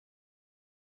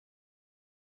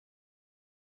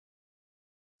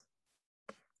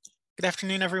Good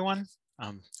afternoon, everyone.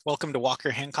 Welcome to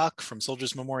Walker Hancock, from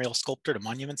Soldiers Memorial Sculptor to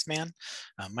Monuments Man.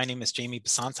 My name is Jamie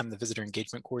Bissance. I'm the Visitor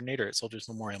Engagement Coordinator at Soldiers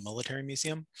Memorial Military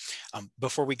Museum.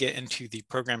 Before we get into the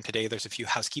program today, there's a few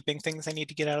housekeeping things I need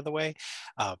to get out of the way.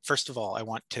 First of all, I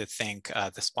want to thank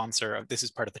the sponsor of this is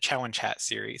part of the Chow and Chat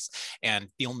series, and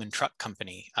Beelman Truck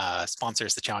Company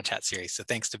sponsors the Chow and Chat series. So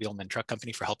thanks to Beelman Truck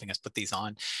Company for helping us put these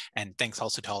on, and thanks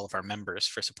also to all of our members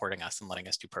for supporting us and letting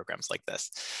us do programs like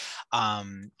this.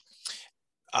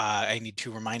 I need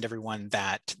to remind everyone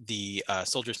that the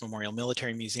Soldiers Memorial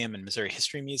Military Museum and Missouri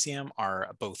History Museum are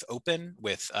both open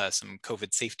with some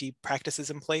COVID safety practices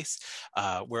in place.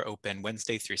 We're open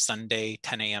Wednesday through Sunday,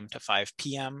 10 a.m. to 5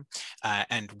 p.m.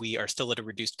 And we are still at a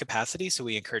reduced capacity, so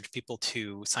we encourage people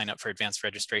to sign up for advanced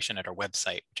registration at our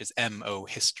website, which is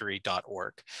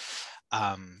mohistory.org.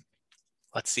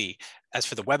 Let's see, as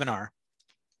for the webinar,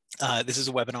 this is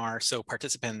a webinar, so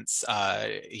participants,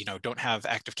 don't have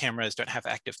active cameras, don't have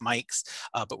active mics,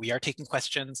 but we are taking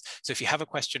questions. So if you have a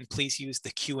question, please use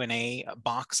the Q&A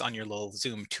box on your little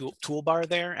Zoom toolbar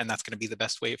there, and that's going to be the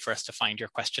best way for us to find your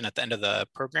question at the end of the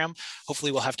program.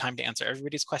 Hopefully we'll have time to answer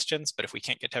everybody's questions, but if we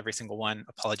can't get to every single one,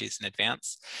 apologies in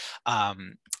advance.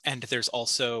 And there's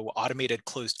also automated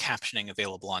closed captioning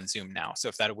available on Zoom now. So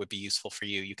if that would be useful for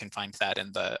you, you can find that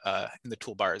in the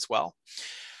toolbar as well.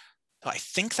 So I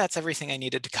think that's everything I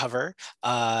needed to cover.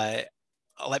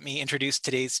 Let me introduce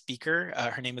today's speaker.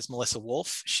 Her name is Melissa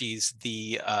Wolfe. She's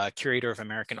the curator of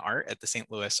American art at the St.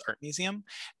 Louis Art Museum,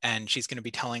 and she's going to be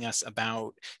telling us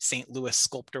about St. Louis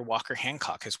sculptor Walker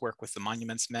Hancock, his work with the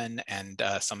Monuments Men, and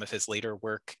some of his later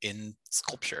work in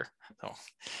sculpture. So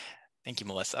thank you,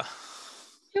 Melissa.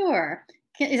 Sure.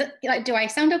 Do I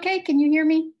sound okay? Can you hear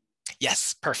me?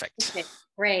 Yes, perfect. Okay,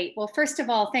 great. Well, first of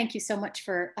all, thank you so much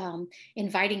for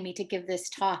inviting me to give this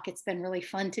talk. It's been really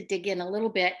fun to dig in a little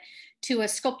bit to a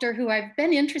sculptor who I've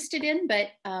been interested in, but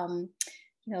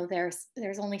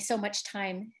there's only so much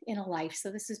time in a life.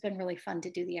 So this has been really fun to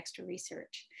do the extra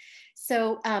research.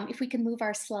 So if we can move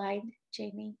our slide,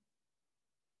 Jamie.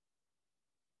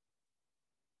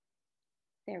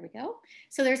 There we go.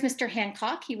 So there's Mr.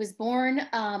 Hancock. He was born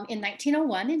in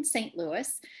 1901 in St.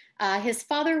 Louis. His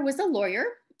father was a lawyer,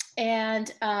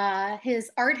 and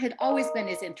his art had always been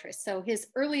his interest. So his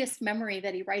earliest memory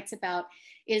that he writes about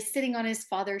is sitting on his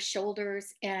father's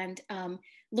shoulders and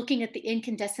looking at the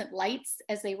incandescent lights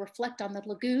as they reflect on the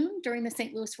lagoon during the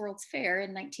St. Louis World's Fair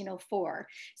in 1904.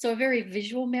 So a very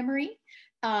visual memory.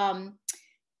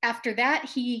 After that,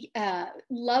 he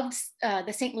loves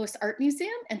the St. Louis Art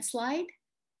Museum, and slide,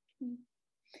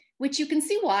 which you can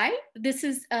see why. This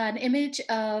is an image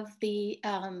of the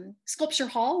sculpture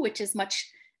hall, which is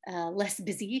much less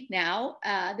busy now.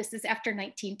 This is after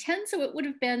 1910, so it would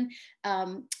have been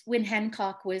when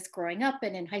Hancock was growing up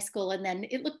and in high school, and then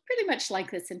it looked pretty much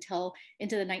like this until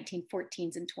into the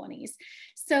 1914s and 20s.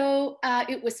 So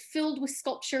it was filled with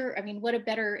sculpture. I mean, what a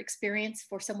better experience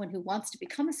for someone who wants to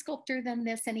become a sculptor than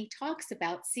this, and he talks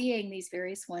about seeing these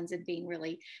various ones and being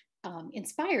really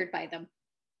inspired by them.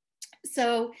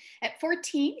 So at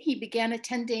 14, he began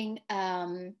attending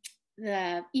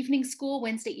the evening school,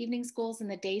 Wednesday evening schools,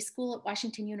 and the day school at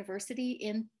Washington University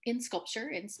in sculpture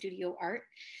and studio art.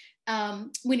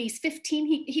 When he's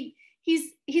 15,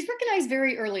 he's recognized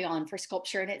very early on for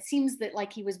sculpture, and it seems that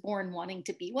like he was born wanting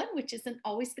to be one, which isn't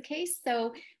always the case.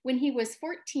 So when he was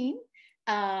 14,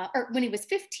 or when he was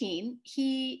 15,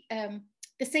 the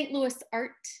St. Louis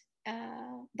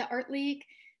the Art League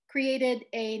created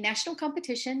a national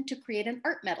competition to create an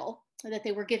art medal that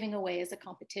they were giving away as a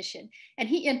competition. And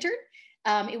he entered.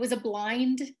 It was a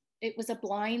blind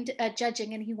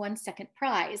judging, and he won second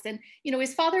prize. And,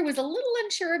 his father was a little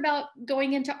unsure about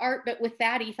going into art, but with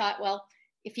that, he thought, well,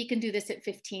 if he can do this at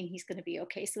 15, he's going to be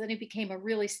okay. So then he became a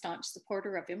really staunch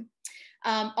supporter of him.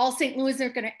 All St. Louis are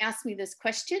going to ask me this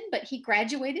question, but he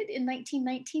graduated in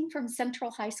 1919 from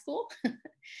Central High School.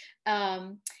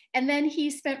 And then he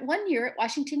spent 1 year at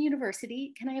Washington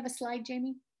University. Can I have a slide,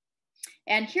 Jamie?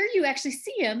 And here you actually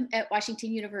see him at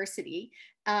Washington University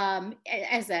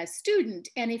as a student.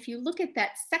 And if you look at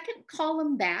that second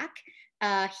column back,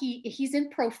 he's in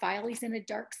profile, he's in a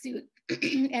dark suit,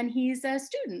 and he's a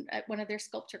student at one of their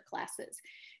sculpture classes.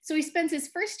 So he spends his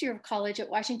first year of college at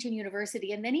Washington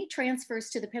University, and then he transfers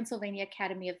to the Pennsylvania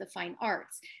Academy of the Fine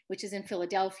Arts, which is in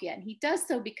Philadelphia. And he does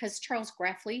so because Charles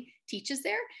Grafley teaches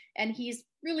there, and he's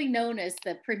really known as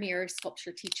the premier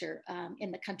sculpture teacher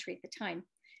in the country at the time.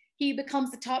 He becomes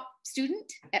the top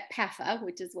student at PAFA,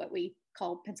 which is what we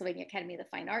called Pennsylvania Academy of the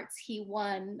Fine Arts. He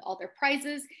won all their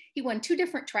prizes. He won 2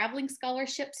 different traveling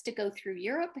scholarships to go through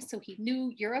Europe, so he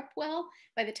knew Europe well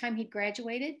by the time he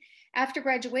graduated. After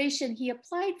graduation, he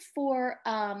applied for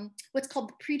what's called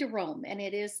the Prix de Rome, and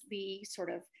it is the sort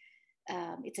of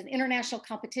it's an international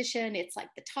competition. It's like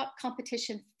the top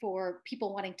competition for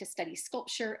people wanting to study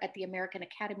sculpture at the American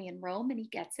Academy in Rome, and he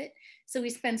gets it. So he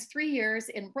spends 3 years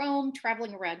in Rome,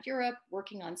 traveling around Europe,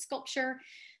 working on sculpture.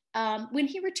 When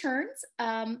he returns,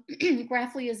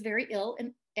 Grafley is very ill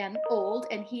and old,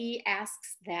 and he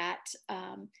asks that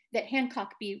that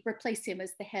Hancock replace him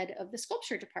as the head of the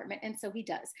sculpture department, and so he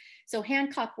does. So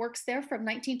Hancock works there from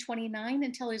 1929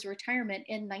 until his retirement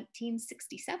in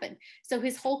 1967. So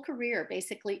his whole career,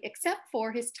 basically, except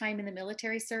for his time in the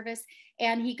military service,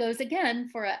 and he goes again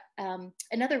for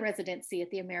another residency at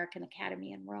the American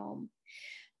Academy in Rome.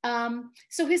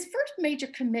 So his first major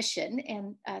commission,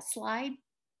 and slide,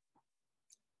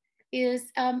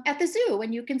 is at the zoo,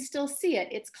 and you can still see it.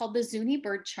 It's called the Zuni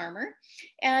Bird Charmer.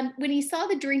 And when he saw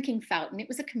the drinking fountain, it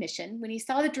was a commission. When he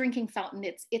saw the drinking fountain,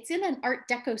 it's in an Art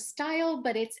Deco style,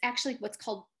 but it's actually what's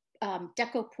called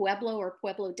Deco Pueblo or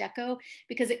Pueblo Deco,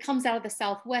 because it comes out of the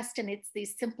Southwest, and it's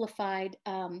these simplified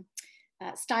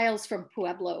styles from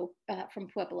Pueblo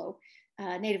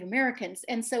Native Americans.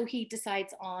 And so he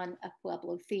decides on a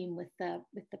Pueblo theme with the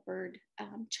bird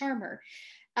charmer.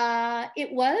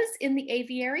 It was in the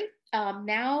aviary.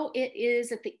 Now it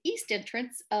is at the east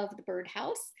entrance of the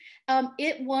birdhouse.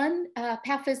 It won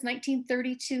PAFA's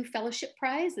 1932 Fellowship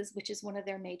Prize, which is one of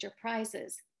their major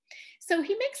prizes. So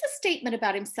he makes a statement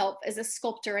about himself as a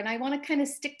sculptor, and I want to kind of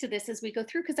stick to this as we go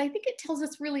through, because I think it tells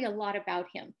us really a lot about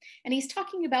him. And he's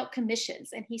talking about commissions,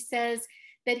 and he says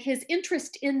that his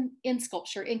interest in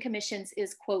sculpture, in commissions,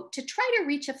 is, quote, to try to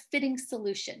reach a fitting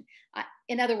solution.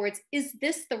 In other words, is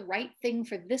this the right thing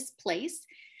for this place?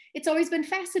 It's always been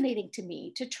fascinating to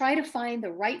me to try to find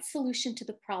the right solution to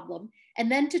the problem, and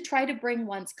then to try to bring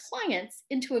one's clients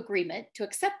into agreement to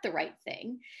accept the right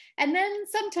thing. And then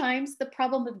sometimes the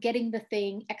problem of getting the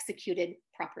thing executed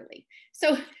properly.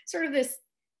 So sort of this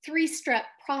 3-step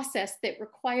process that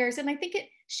requires, and I think it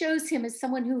shows him as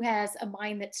someone who has a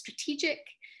mind that's strategic,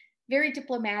 very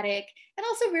diplomatic, and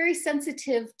also very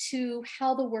sensitive to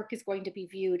how the work is going to be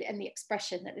viewed and the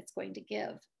expression that it's going to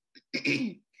give.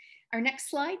 Our next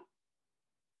slide.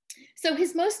 So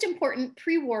his most important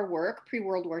pre-war work,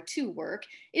 pre-World War II work,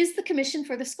 is the commission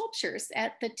for the sculptures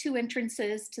at the 2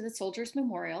 entrances to the Soldiers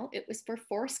Memorial. It was for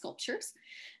 4 sculptures,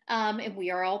 and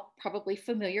we are all probably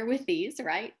familiar with these,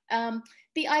 right?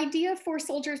 The idea for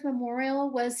Soldiers Memorial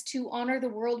was to honor the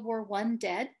World War I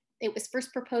dead. It was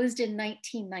first proposed in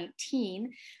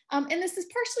 1919, and this is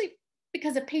partially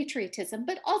because of patriotism,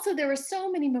 but also there were so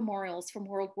many memorials from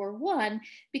World War I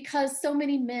because so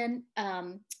many men,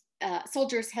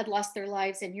 soldiers had lost their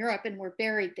lives in Europe and were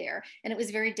buried there. And it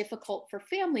was very difficult for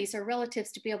families or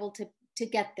relatives to be able to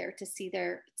get there to see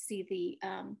their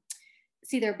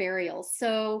burials.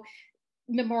 So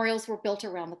memorials were built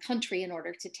around the country in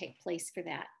order to take place for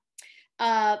that.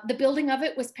 The building of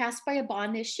it was passed by a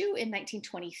bond issue in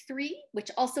 1923, which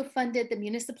also funded the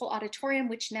Municipal Auditorium,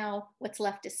 which now what's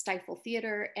left is Stifel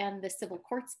Theater, and the Civil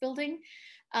Courts building.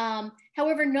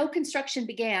 However, no construction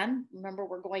began. Remember,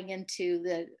 we're going into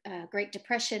the Great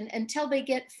Depression, until they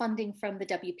get funding from the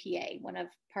WPA,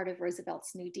 part of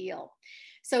Roosevelt's New Deal.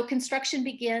 So construction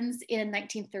begins in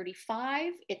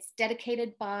 1935. It's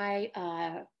dedicated by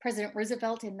President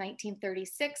Roosevelt in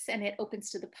 1936, and it opens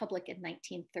to the public in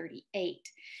 1938.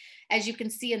 As you can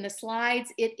see in the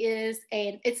slides,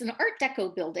 it's an Art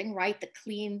Deco building, right? The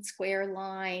clean square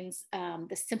lines,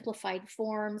 the simplified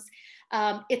forms.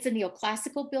 It's a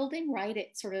neoclassical building, right?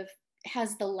 It sort of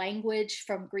has the language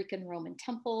from Greek and Roman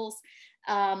temples.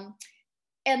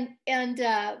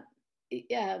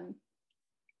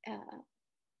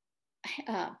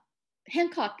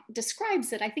 Hancock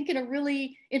describes it, I think, in a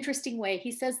really interesting way.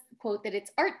 He says, quote, that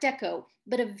it's Art Deco,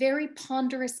 but a very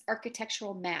ponderous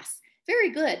architectural mass.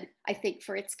 Very good, I think,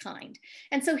 for its kind.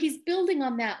 And so he's building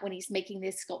on that when he's making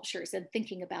these sculptures and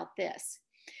thinking about this.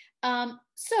 Hancock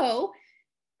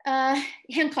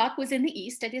was in the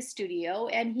East at his studio,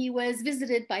 and he was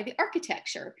visited by the architect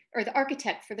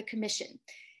for the commission.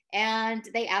 And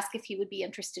they asked if he would be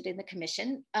interested in the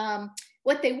commission.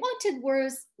 What they wanted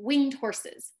was winged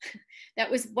horses.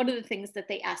 That was one of the things that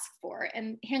they asked for.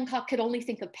 And Hancock could only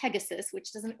think of Pegasus,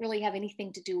 which doesn't really have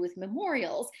anything to do with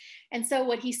memorials. And so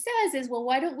what he says is, well,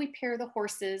 why don't we pair the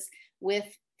horses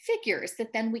with figures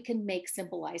that then we can make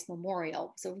symbolize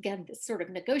memorial? So again, this sort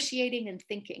of negotiating and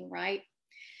thinking, right?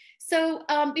 So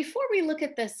before we look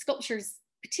at the sculptures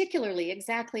particularly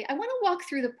exactly, I want to walk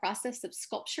through the process of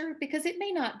sculpture because it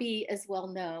may not be as well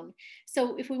known.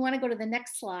 So if we want to go to the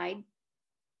next slide,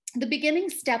 the beginning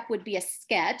step would be a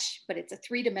sketch, but it's a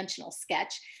three-dimensional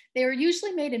sketch. They are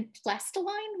usually made in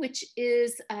plastiline, which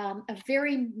is a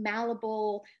very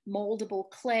malleable, moldable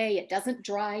clay. It doesn't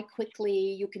dry quickly.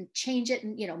 You can change it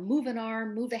and, you know, move an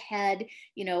arm, move a head,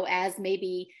 you know, as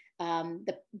maybe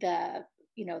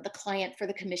the client for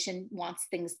the commission wants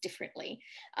things differently.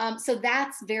 So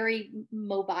that's very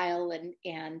mobile,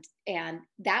 and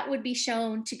that would be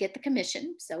shown to get the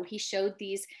commission. So he showed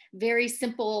these very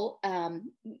simple,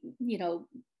 you know,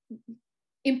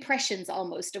 impressions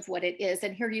almost of what it is.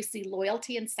 And here you see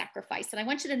loyalty and sacrifice. And I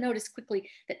want you to notice quickly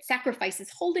that sacrifice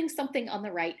is holding something on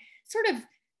the right, sort of,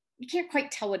 you can't quite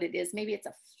tell what it is. Maybe it's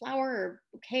a flower or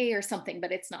bouquet or something,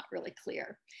 but it's not really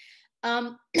clear.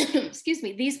 Excuse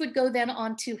me, these would go then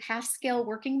on to half-scale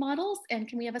working models. And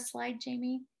can we have a slide,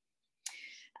 Jamie?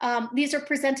 These are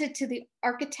presented to the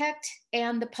architect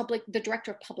and the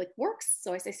director of public works.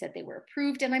 So as I said, they were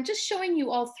approved. And I'm just showing you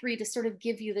all three to sort of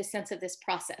give you the sense of this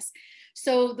process.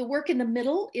 So the work in the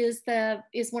middle is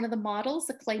one of the models,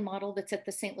 a clay model that's at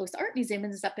the St. Louis Art Museum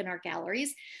and is up in our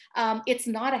galleries. It's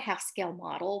not a half-scale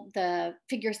model. The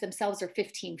figures themselves are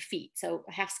 15 feet. So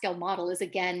a half-scale model is,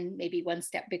 again, maybe one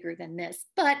step bigger than this.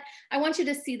 But I want you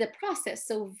to see the process.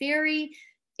 So very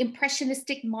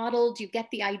impressionistic modeled, you get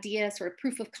the idea, sort of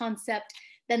proof of concept.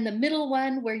 Then the middle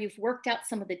one, where you've worked out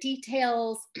some of the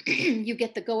details, you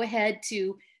get the go ahead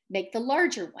to make the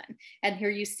larger one. And here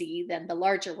you see then the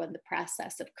larger one, the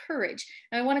process of courage.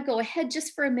 And I want to go ahead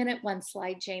just for a minute, one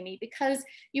slide, Jamie, because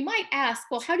you might ask,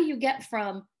 well, how do you get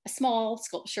from a small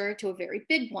sculpture to a very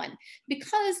big one?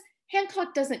 Because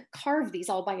Hancock doesn't carve these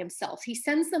all by himself. He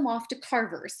sends them off to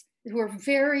carvers who are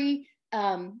very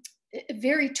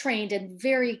trained and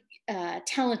very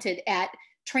talented at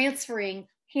transferring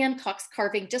Hancock's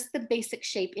carving, just the basic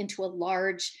shape, into a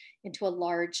large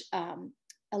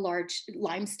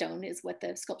limestone is what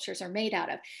the sculptures are made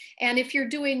out of. And if you're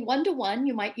doing one-to-one,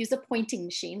 you might use a pointing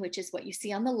machine, which is what you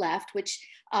see on the left, which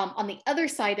on the other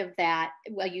side of that,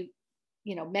 well, you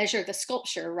measure the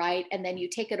sculpture, right? And then you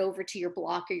take it over to your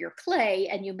block or your clay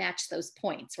and you match those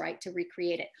points, right, to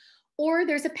recreate it. Or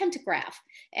there's a pantograph,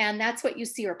 and that's what you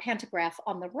see, or pantograph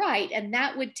on the right. And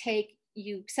that would take,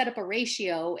 you set up a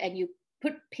ratio and you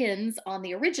put pins on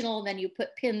the original, and then you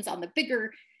put pins on the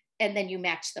bigger, and then you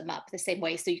match them up the same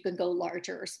way. So you can go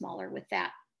larger or smaller with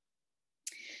that.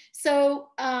 So,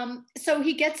 so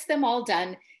he gets them all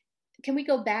done. Can we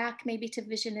go back maybe to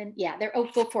vision and, yeah, there, oh,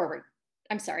 go forward.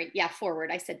 I'm sorry, yeah, forward,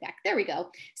 I said back, there we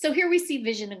go. So here we see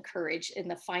vision and courage in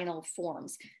the final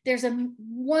forms. There's a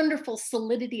wonderful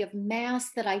solidity of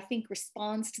mass that I think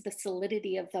responds to the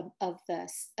solidity of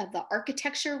the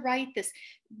architecture, right? This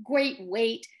great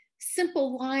weight,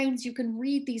 simple lines. You can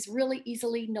read these really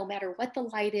easily, no matter what the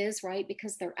light is, right?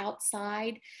 Because they're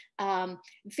outside.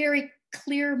 Very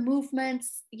clear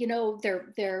movements,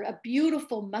 they're a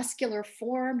beautiful muscular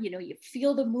form. You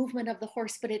feel the movement of the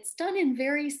horse, but it's done in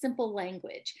very simple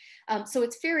language. So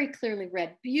it's very clearly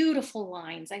read. Beautiful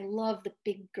lines. I love the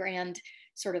big, grand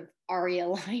sort of aria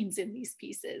lines in these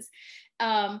pieces.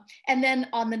 And then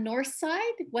on the north side,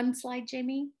 one slide,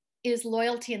 Jamie, is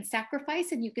loyalty and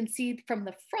sacrifice. And you can see from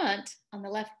the front on the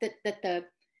left that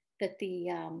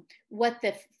what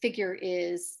the figure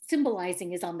is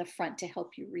symbolizing is on the front to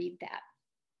help you read that.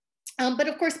 But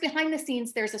of course, behind the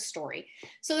scenes, there's a story.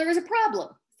 So there was a problem.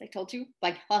 As I told you,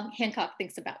 like Hancock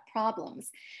thinks about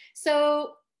problems.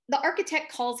 So the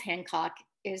architect calls Hancock.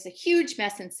 There's a huge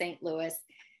mess in St. Louis.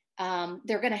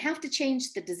 They're going to have to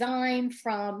change the design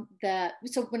from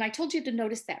so when I told you to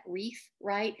notice that wreath,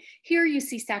 right? Here you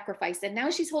see sacrifice, and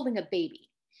now she's holding a baby.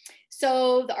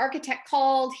 So the architect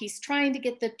called, he's trying to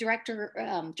get the director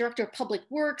of public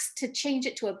works to change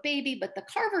it to a baby, but the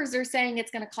carvers are saying it's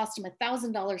going to cost him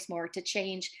 $1,000 more to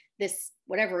change this,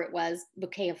 whatever it was,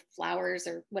 bouquet of flowers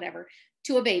or whatever,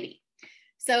 to a baby.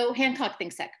 So Hancock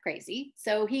thinks that's crazy.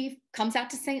 So he comes out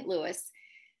to St. Louis.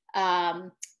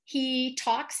 He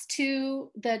talks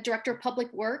to the director of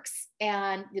public works,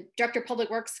 and the director of public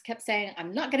works kept saying,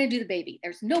 I'm not going to do the baby.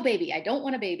 There's no baby. I don't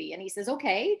want a baby. And he says,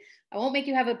 okay, I won't make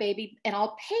you have a baby, and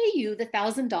I'll pay you the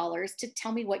 $1,000 to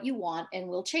tell me what you want, and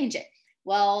we'll change it.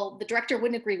 Well, the director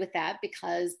wouldn't agree with that,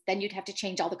 because then you'd have to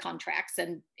change all the contracts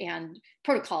and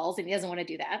protocols, and he doesn't want to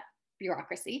do that,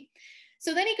 bureaucracy.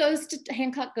 So then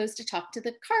Hancock goes to talk to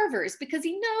the carvers, because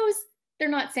he knows they're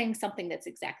not saying something that's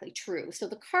exactly true. So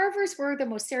the carvers were the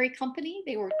Mosseri company.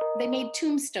 They made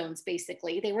tombstones,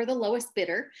 basically. They were the lowest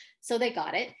bidder, so they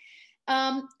got it.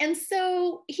 And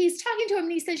so he's talking to him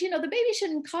and he says, the baby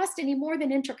shouldn't cost any more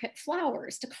than intricate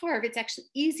flowers to carve. It's actually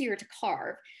easier to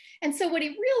carve. And so what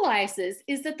he realizes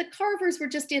is that the carvers were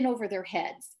just in over their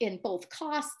heads in both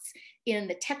costs, in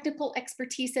the technical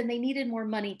expertise, and they needed more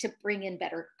money to bring in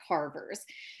better carvers.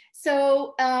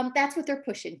 So that's what they're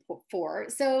pushing for.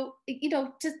 So,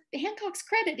 to Hancock's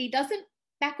credit, he doesn't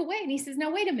back away and he says,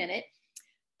 now, wait a minute.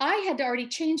 I had to already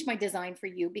change my design for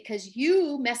you because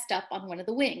you messed up on one of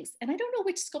the wings. And I don't know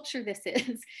which sculpture this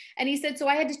is. And he said, so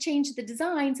I had to change the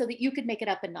design so that you could make it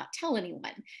up and not tell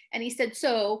anyone. And he said,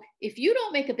 so if you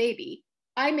don't make a baby,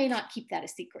 I may not keep that a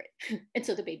secret. And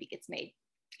so the baby gets made.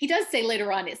 He does say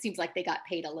later on, it seems like they got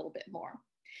paid a little bit more.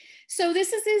 So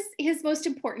this is his most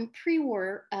important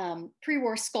pre-war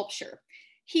sculpture.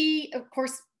 He, of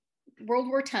course, World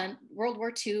War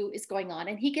II is going on,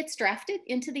 and he gets drafted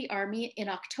into the Army in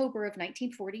October of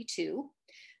 1942.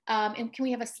 And can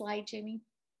we have a slide, Jamie?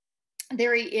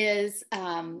 There he is.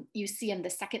 You see him the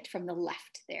second from the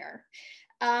left there.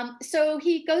 So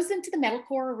he goes into the Medal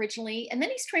Corps originally, and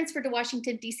then he's transferred to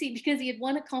Washington, D.C. because he had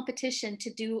won a competition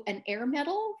to do an air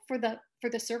medal for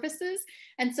the services.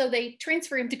 And so they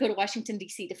transfer him to go to Washington,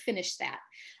 D.C. to finish that.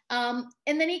 And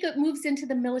then he moves into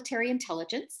the military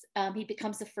intelligence. He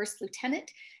becomes a first lieutenant,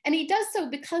 and he does so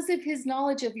because of his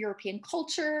knowledge of European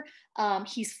culture.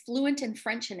 He's fluent in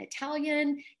French and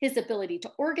Italian, his ability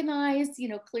to organize,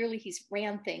 clearly he's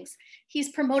ran things.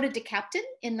 He's promoted to captain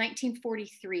in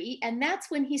 1943, and that's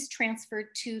when he's transferred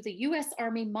to the U.S.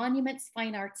 Army Monuments,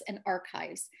 Fine Arts, and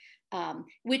Archives,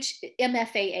 which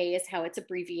MFAA is how it's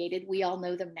abbreviated. We all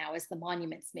know them now as the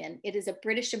Monuments Men. It is a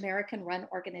British American run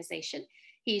organization.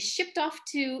 He's shipped off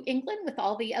to England with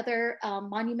all the other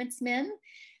Monuments Men.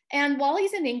 And while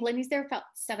he's in England, he's there about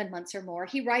 7 months or more,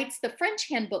 he writes the French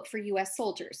handbook for US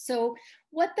soldiers. So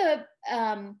what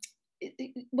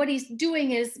he's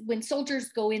doing is when soldiers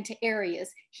go into areas,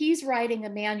 he's writing a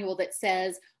manual that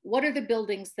says, what are the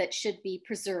buildings that should be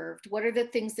preserved? What are the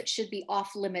things that should be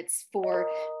off limits for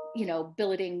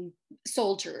billeting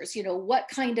soldiers? What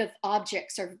kind of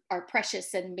objects are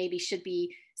precious and maybe should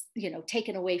be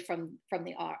taken away from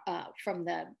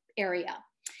the area.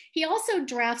 He also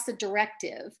drafts a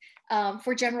directive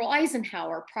for General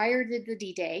Eisenhower prior to the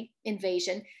D-Day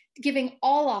invasion, giving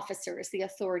all officers the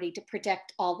authority to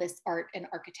protect all this art and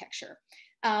architecture.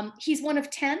 He's one of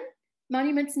 10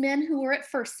 Monuments Men who were at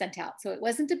first sent out. So it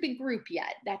wasn't a big group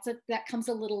yet. That comes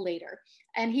a little later.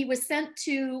 And he was sent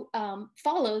to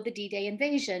follow the D-Day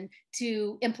invasion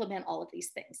to implement all of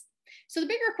these things. So the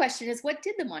bigger question is, what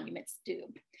did the monuments do?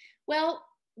 Well,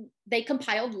 they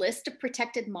compiled lists of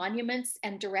protected monuments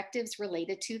and directives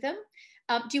related to them.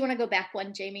 Do you want to go back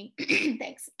one, Jamie?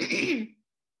 Thanks.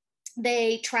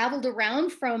 They traveled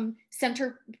around from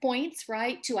center points,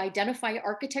 right, to identify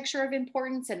architecture of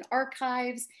importance and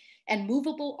archives and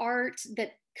movable art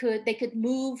that they could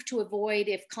move to avoid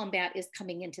if combat is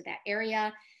coming into that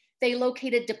area. They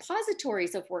located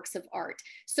depositories of works of art.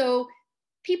 So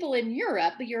people in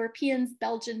Europe, the Europeans,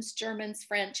 Belgians, Germans,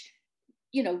 French,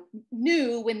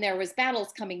 knew when there was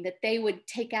battles coming that they would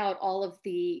take out all of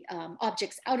the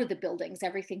objects out of the buildings,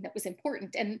 everything that was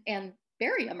important, and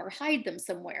bury them or hide them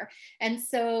somewhere. And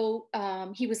so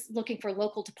he was looking for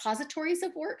local depositories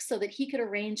of works so that he could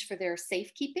arrange for their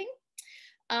safekeeping,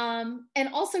 and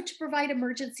also to provide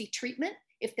emergency treatment.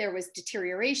 If there was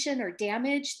deterioration or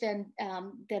damage, then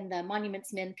the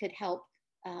Monuments Men could help,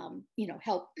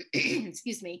 help,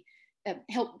 excuse me,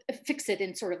 help fix it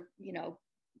in sort of,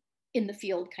 in the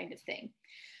field kind of thing.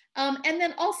 And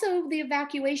then also the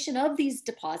evacuation of these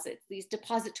deposits, these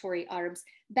depository arms,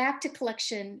 back to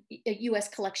US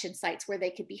collection sites where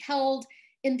they could be held,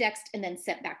 indexed, and then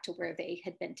sent back to where they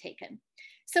had been taken.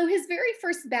 So his very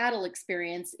first battle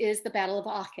experience is the Battle of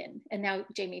Aachen. And now,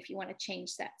 Jamie, if you want to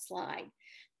change that slide.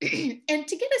 And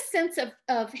to get a sense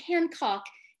of Hancock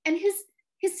and his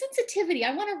sensitivity,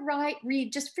 I want to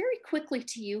read just very quickly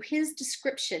to you his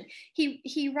description.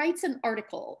 He writes an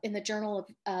article in the Journal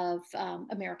of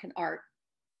American Art,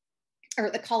 or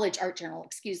the College Art Journal,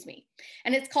 excuse me.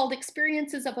 And it's called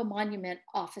Experiences of a Monument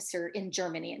Officer in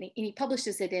Germany. And he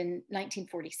publishes it in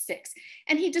 1946.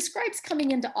 And he describes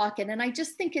coming into Aachen. And I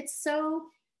just think it's so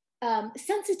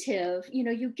sensitive.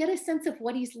 You get a sense of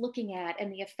what he's looking at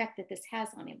and the effect that this has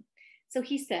on him. So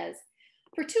he says,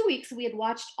 for 2 weeks, we had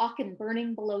watched Aachen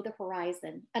burning below the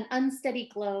horizon, an unsteady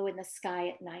glow in the sky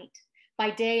at night.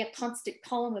 By day, a constant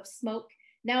column of smoke.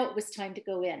 Now it was time to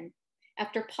go in.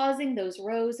 After pausing those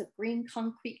rows of green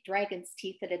concrete dragon's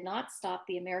teeth that had not stopped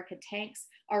the American tanks,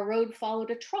 our road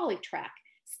followed a trolley track,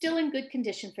 still in good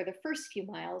condition for the first few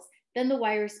miles. Then the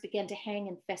wires began to hang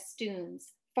in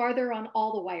festoons. Farther on,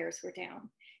 all the wires were down.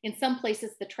 In some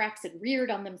places, the tracks had reared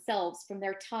on themselves from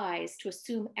their ties to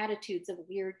assume attitudes of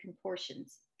weird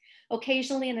contortions.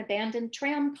 Occasionally, an abandoned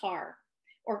tram car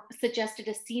or suggested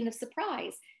a scene of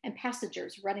surprise and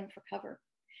passengers running for cover.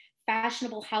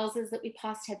 Fashionable houses that we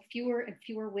passed had fewer and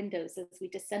fewer windows as we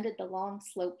descended the long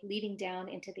slope leading down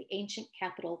into the ancient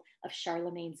capital of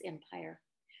Charlemagne's empire.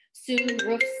 Soon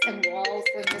roofs and walls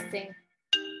were missing.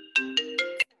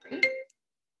 Sorry,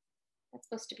 that's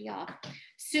supposed to be off.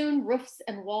 Soon roofs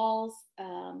and walls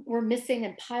were missing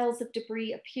and piles of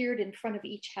debris appeared in front of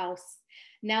each house.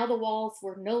 Now the walls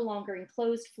were no longer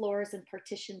enclosed floors and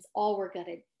partitions, all were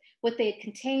gutted. What they had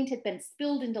contained had been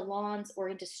spilled into lawns or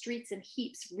into streets in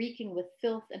heaps reeking with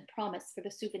filth and promise for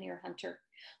the souvenir hunter.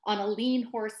 On a lean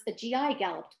horse, a GI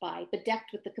galloped by,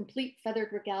 bedecked with the complete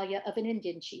feathered regalia of an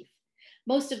Indian chief.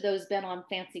 Most of those bent on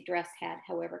fancy dress had,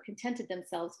 however, contented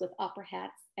themselves with opera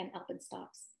hats and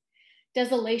alpenstocks.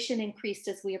 Desolation increased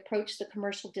as we approached the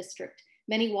commercial district.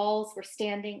 Many walls were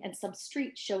standing and some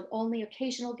streets showed only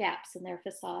occasional gaps in their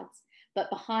facades. But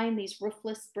behind these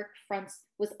roofless brick fronts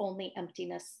was only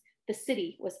emptiness. The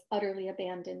city was utterly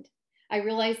abandoned. I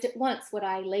realized at once what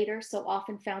I later so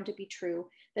often found to be true,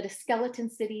 that a skeleton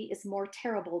city is more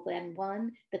terrible than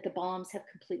one that the bombs have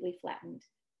completely flattened.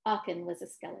 Aachen was a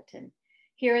skeleton.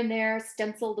 Here and there,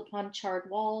 stenciled upon charred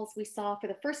walls, we saw for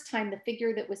the first time the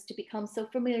figure that was to become so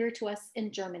familiar to us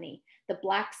in Germany, the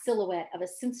black silhouette of a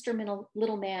sinister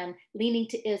little man leaning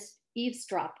to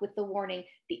eavesdrop with the warning,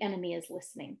 "The enemy is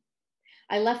listening."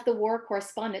 I left the war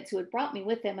correspondents who had brought me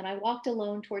with him, and I walked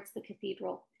alone towards the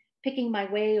cathedral. Picking my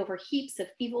way over heaps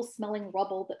of evil-smelling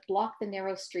rubble that blocked the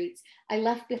narrow streets, I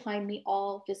left behind me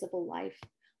all visible life.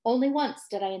 Only once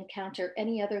did I encounter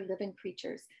any other living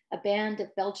creatures, a band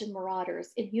of Belgian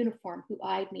marauders in uniform who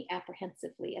eyed me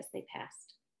apprehensively as they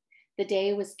passed. The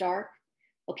day was dark.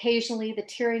 Occasionally, the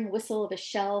tearing whistle of a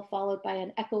shell followed by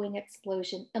an echoing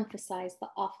explosion emphasized the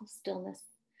awful stillness.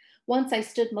 Once I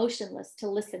stood motionless to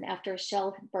listen after a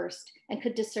shell had burst and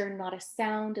could discern not a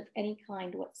sound of any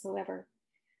kind whatsoever.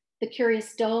 The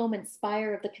curious dome and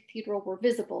spire of the cathedral were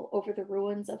visible over the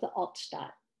ruins of the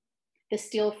Altstadt. The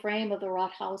steel frame of the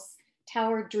Rathaus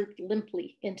tower drooped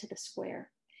limply into the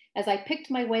square. As I picked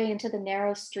my way into the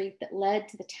narrow street that led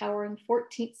to the towering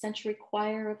 14th century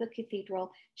choir of the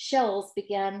cathedral, shells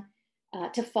began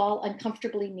to fall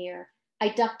uncomfortably near. I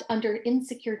ducked under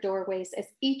insecure doorways as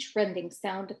each rending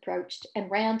sound approached and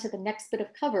ran to the next bit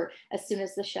of cover as soon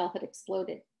as the shell had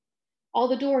exploded. All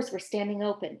the doors were standing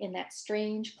open in that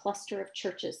strange cluster of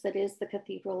churches that is the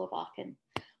Cathedral of Aachen.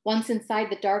 Once inside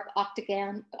the dark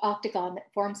octagon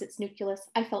that forms its nucleus,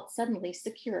 I felt suddenly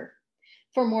secure.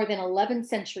 For more than 11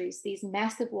 centuries, these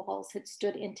massive walls had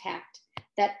stood intact.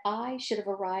 That I should have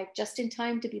arrived just in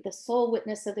time to be the sole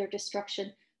witness of their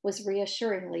destruction was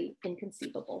reassuringly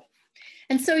inconceivable.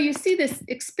 And so you see this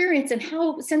experience and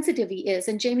how sensitive he is.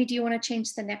 And Jamie, do you want to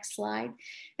change the next slide?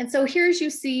 And so here's you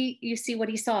see what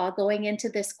he saw going into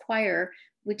this choir,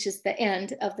 which is the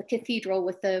end of the cathedral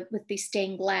with the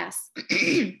stained glass.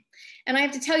 And I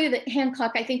have to tell you that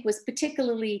Hancock, I think, was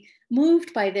particularly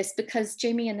moved by this because,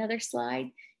 Jamie, another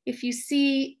slide, if you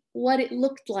see what it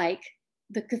looked like,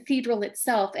 the cathedral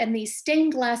itself, and these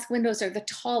stained glass windows are the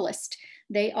tallest.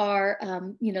 They are,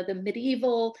 the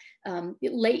medieval,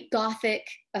 late Gothic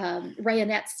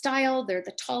Rayonnette style. They're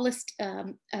the tallest,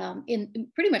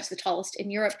 pretty much the tallest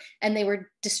in Europe, and they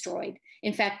were destroyed.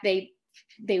 In fact, they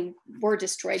were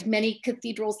destroyed. Many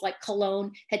cathedrals like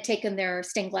Cologne had taken their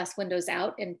stained glass windows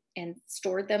out and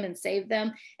stored them and saved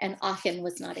them, and Aachen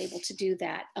was not able to do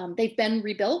that. They've been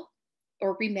rebuilt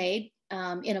or remade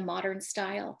in a modern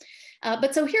style.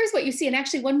 But so here's what you see, and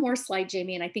actually one more slide,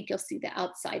 Jamie, and I think you'll see the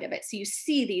outside of it. So you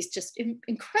see these just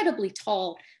incredibly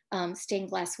tall stained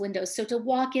glass windows. So to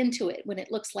walk into it when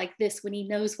it looks like this, when he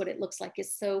knows what it looks like,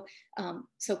 is so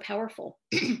powerful.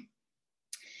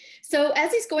 So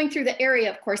as he's going through the area,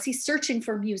 of course, he's searching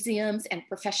for museums and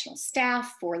professional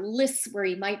staff, for lists where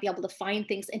he might be able to find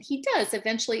things. And he does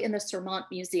eventually in the Sermont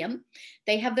Museum.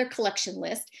 They have their collection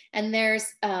list and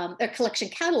there's their collection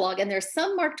catalog, and there's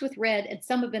some marked with red and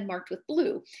some have been marked with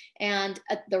blue. And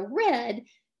the red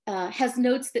has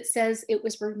notes that says it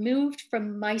was removed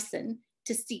from Meissen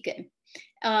to Siegen.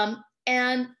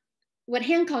 And what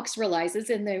Hancock realizes,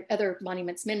 and the other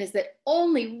monuments men, is that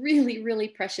only really, really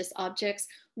precious objects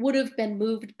would have been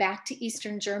moved back to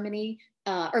Eastern Germany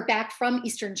or back from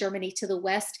Eastern Germany to the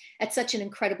West at such an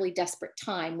incredibly desperate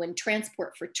time when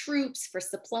transport for troops, for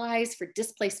supplies, for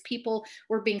displaced people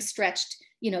were being stretched,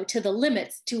 to the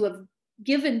limits. To have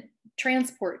given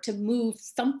transport to move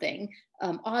something,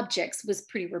 objects, was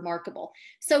pretty remarkable.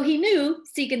 So he knew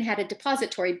Siegen had a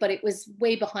depository, but it was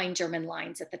way behind German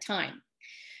lines at the time.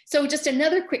 So just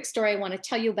another quick story I want to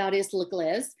tell you about is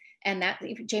L'Église. And that,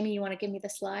 Jamie, you want to give me the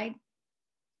slide?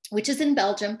 Which is in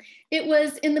Belgium. It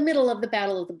was in the middle of the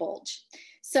Battle of the Bulge.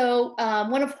 So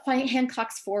one of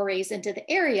Hancock's forays into the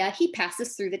area, he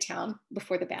passes through the town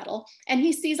before the battle, and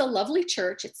he sees a lovely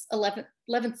church. It's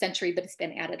 11th century, but it's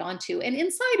been added onto. And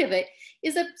inside of it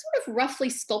is a sort of roughly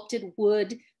sculpted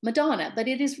wood Madonna, but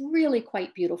it is really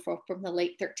quite beautiful from the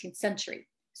late 13th century.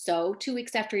 So 2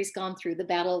 weeks after he's gone through, the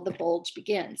Battle of the Bulge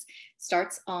begins.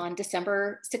 Starts on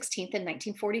December 16th in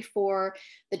 1944.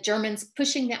 The Germans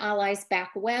pushing the Allies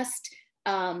back west.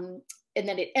 And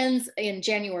then it ends in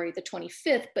January the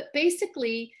 25th. But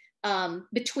basically,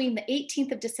 between the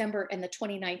 18th of December and the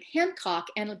 29th, Hancock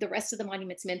and the rest of the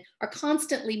Monuments Men are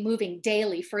constantly moving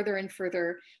daily further and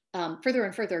further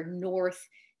north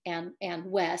and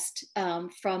west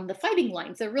from the fighting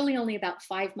lines. They're really only about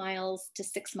 5 miles to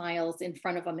 6 miles in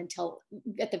front of them until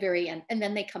at the very end, and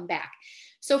then they come back.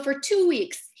 So for 2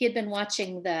 weeks, he had been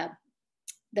watching the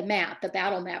map, the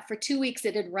battle map. For 2 weeks,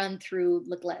 it had run through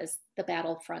L'Église, the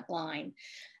battlefront line.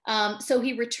 So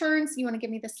he returns. You want to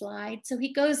give me the slide? So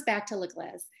he goes back to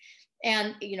L'Église.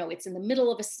 And, you know, it's in the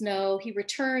middle of a snow. He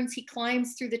returns, he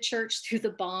climbs through the church, through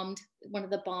one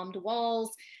of the bombed walls.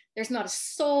 There's not a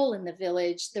soul in the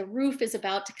village. The roof is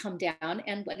about to come down.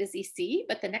 And what does he see?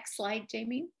 But the next slide,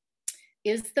 Jamie,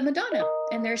 is the Madonna.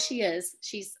 And there she is.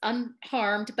 She's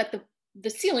unharmed, but the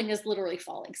ceiling is literally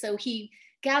falling. So he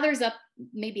gathers up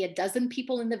maybe a dozen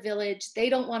people in the village. They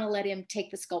don't want to let him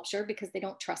take the sculpture because they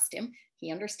don't trust him.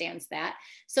 He understands that.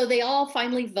 So they all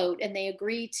finally vote and they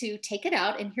agree to take it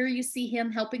out. And here you see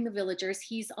him helping the villagers.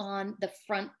 He's on the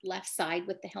front left side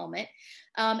with the helmet.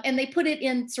 And they put it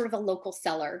in sort of a local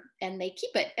cellar and they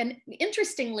keep it. And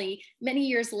interestingly, many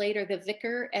years later, the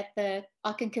vicar at the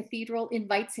Aachen Cathedral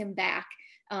invites him back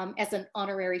as an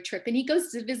honorary trip. And he goes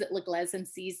to visit L'Église and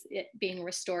sees it being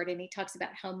restored. And he talks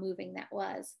about how moving that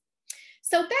was.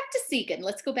 So back to Siegen.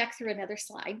 Let's go back through another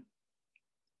slide.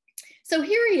 So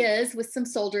here he is with some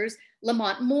soldiers,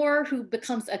 Lamont Moore, who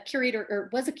becomes a curator or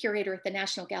was a curator at the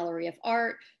National Gallery of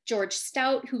Art, George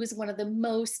Stout, who is one of the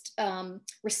most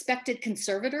respected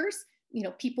conservators, you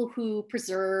know, people who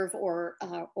preserve or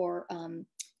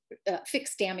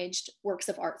fix damaged works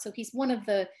of art. So he's one of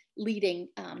the leading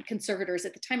conservators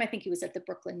at the time. I think he was at the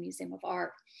Brooklyn Museum of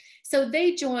Art. So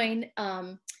they join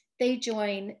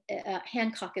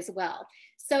Hancock as well.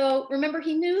 So remember,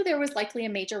 he knew there was likely a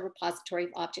major repository of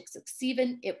objects at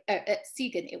Siegen.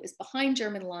 It was behind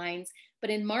German lines, but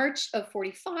in March of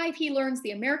 45, he learns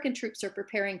the American troops are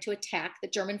preparing to attack the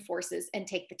German forces and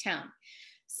take the town.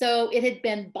 So it had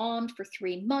been bombed for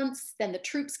 3 months. Then the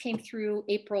troops came through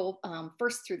April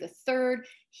 1st through the 3rd.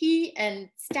 He and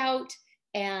Stout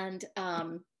and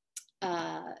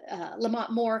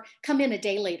Lamont Moore come in a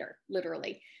day later,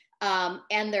 literally.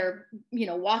 And they're, you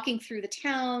know, walking through the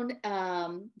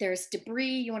town. There's debris.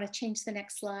 You want to change the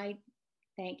next slide?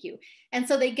 Thank you. And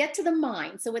so they get to the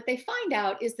mine. So what they find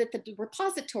out is that the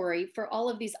repository for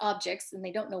all of these objects, and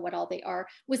they don't know what all they are,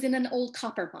 was in an old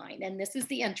copper mine. And this is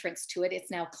the entrance to it. It's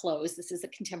now closed. This is a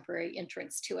contemporary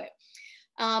entrance to it.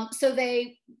 So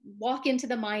they walk into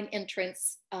the mine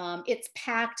entrance. It's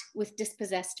packed with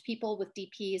dispossessed people, with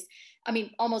DPs. I mean,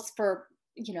 almost for,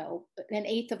 you know,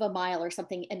 1/8 of a mile or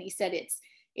something. And he said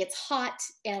it's hot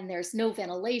and there's no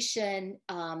ventilation.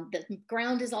 The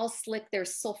ground is all slick.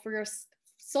 There's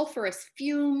sulfurous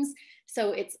fumes.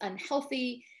 So it's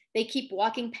unhealthy. They keep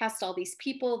walking past all these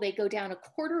people. They go down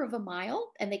 1/4 of a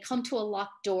mile and they come to a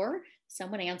locked door.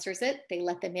 Someone answers it. They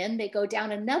let them in. They go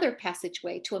down another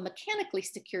passageway to a mechanically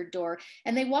secured door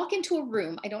and they walk into a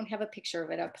room. I don't have a picture of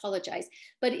it. I apologize.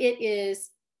 But it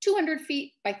is 200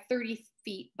 feet by 30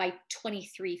 feet by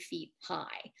 23 feet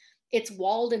high. It's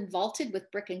walled and vaulted with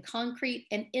brick and concrete,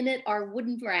 and in it are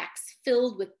wooden racks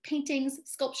filled with paintings,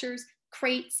 sculptures,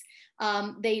 crates.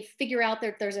 They figure out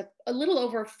that there's a little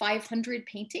over 500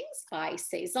 paintings by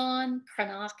Cézanne,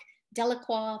 Cranach,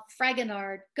 Delacroix,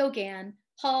 Fragonard, Gauguin,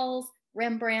 Hals,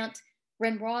 Rembrandt,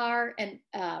 Renoir, and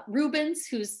Rubens,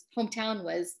 whose hometown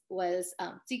was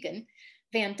Siegen,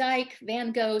 Van Dyck,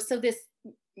 Van Gogh. So this,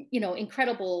 you know,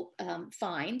 incredible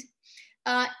find.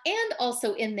 And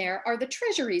also in there are the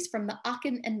treasuries from the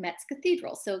Aachen and Metz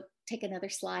Cathedral. So take another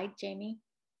slide, Jamie.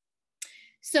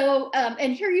 So,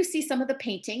 and here you see some of the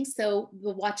paintings. So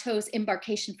the Watteau's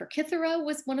Embarkation for Cythera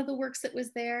was one of the works that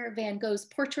was there. Van Gogh's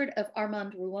portrait of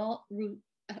Armand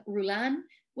Rouland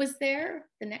was there.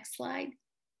 The next slide.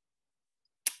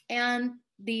 And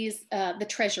these, the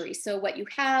treasury. So what you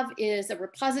have is a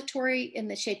repository in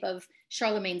the shape of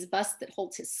Charlemagne's bust that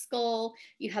holds his skull.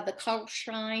 You have the Karl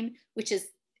Shrine, which is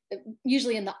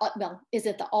usually in the, well, is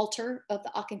at the altar of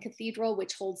the Aachen Cathedral,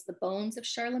 which holds the bones of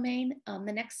Charlemagne.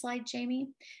 The next slide, Jamie.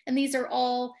 And these are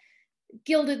all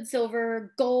gilded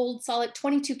silver, gold, solid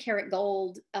 22 karat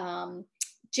gold,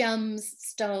 gems,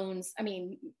 stones. I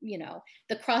mean, you know,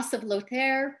 the cross of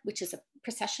Lothair, which is a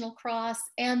processional cross,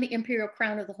 and the imperial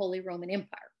crown of the Holy Roman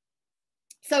Empire.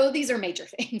 So these are major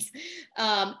things.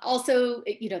 Also,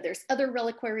 you know, there's other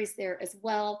reliquaries there as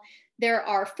well. There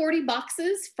are 40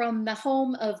 boxes from the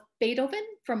home of Beethoven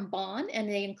from Bonn, and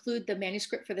they include the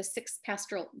manuscript for the Sixth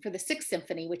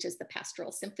Symphony, which is the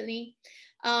Pastoral Symphony.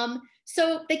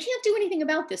 So they can't do anything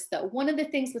about this, though. One of the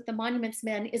things with the monuments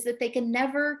men is that they can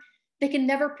never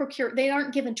procure, they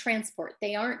aren't given transport.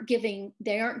 They aren't given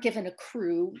a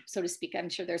crew, so to speak. I'm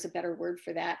sure there's a better word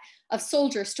for that, of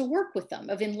soldiers to work with them,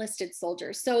 of enlisted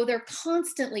soldiers. So they're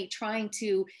constantly trying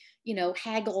to, you know,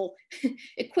 haggle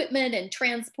equipment and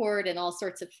transport and all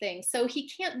sorts of things. So he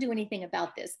can't do anything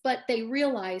about this, but they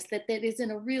realize that that is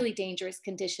in a really dangerous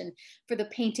condition for the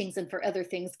paintings and for other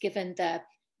things, given the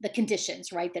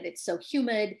conditions, right? That it's so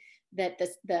humid, that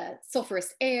the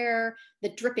sulfurous air, the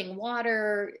dripping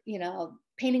water, you know,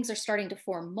 paintings are starting to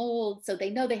form mold. So they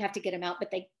know they have to get them out,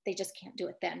 but they just can't do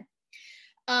it then.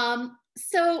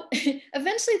 So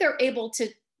eventually they're able to,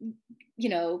 you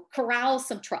know, corral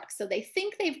some trucks. So they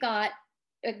think they've got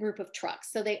a group of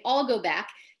trucks. So they all go back.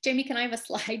 Jamie, can I have a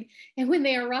slide? And when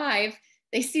they arrive,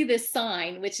 they see this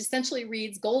sign, which essentially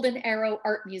reads Golden Arrow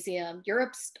Art Museum,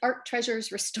 Europe's art treasures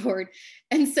restored.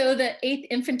 And so the 8th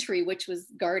Infantry, which was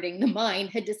guarding the mine,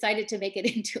 had decided to make it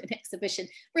into an exhibition,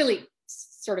 really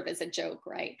sort of as a joke,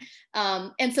 right?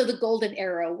 And so the Golden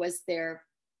Arrow was their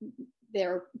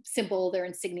symbol, their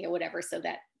insignia, whatever. So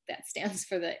that stands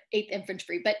for the 8th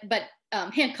Infantry. But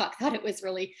Hancock thought it was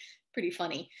really pretty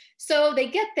funny. So they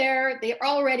get there, they're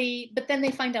all ready, but then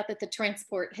they find out that the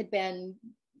transport had been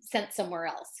sent somewhere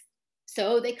else.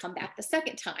 So they come back the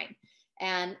second time.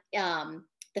 And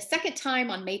the second time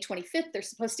on May 25th, they're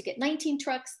supposed to get 19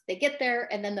 trucks. They get there,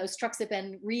 and then those trucks have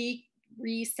been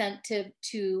re-sent to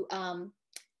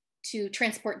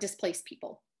transport displaced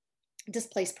people,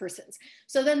 displaced persons.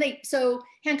 So then so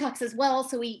Hancock says, well,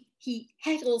 so he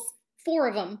haggles 4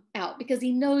 of them out because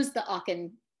he knows the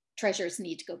Aachen treasures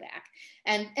need to go back.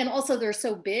 And also they're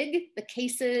so big, the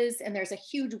cases, and there's a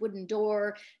huge wooden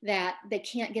door that they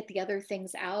can't get the other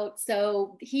things out.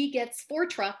 So he gets 4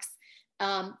 trucks,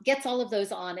 gets all of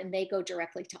those on, and they go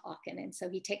directly to Aachen. And so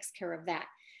he takes care of that.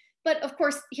 But of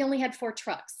course, he only had 4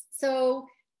 trucks. So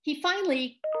he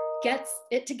finally gets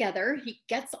it together. He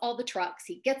gets all the trucks.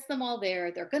 He gets them all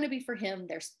there. They're going to be for him.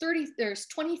 There's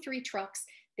 23 trucks.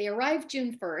 They arrive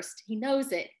June 1st. He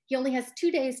knows it. He only has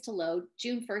 2 days to load.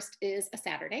 June 1st is a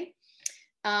Saturday.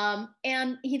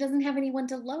 And he doesn't have anyone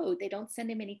to load. They don't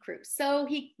send him any crew. So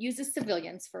he uses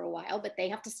civilians for a while, but they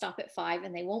have to stop at 5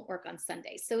 and they won't work on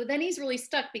Sundays. So then he's really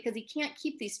stuck because he can't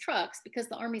keep these trucks because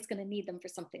the army's going to need them for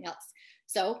something else.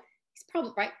 So he's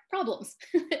problems.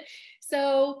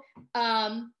 So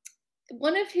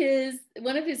one of his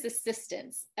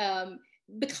assistants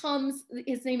becomes,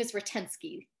 his name is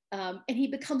Ratensky. And he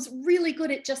becomes really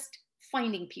good at just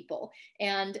finding people.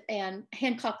 And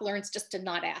Hancock learns just to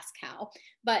not ask how.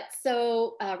 But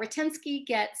so Ratensky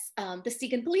gets the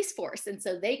Siegen police force. And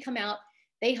so they come out,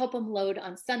 they help him load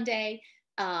on Sunday.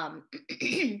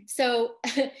 So,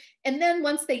 and then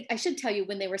once I should tell you,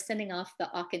 when they were sending off the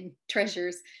Aachen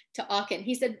treasures to Aachen,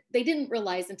 he said they didn't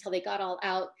realize until they got all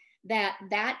out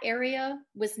that area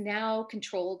was now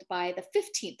controlled by the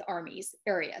 15th Army's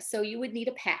area. So you would need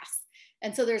a pass.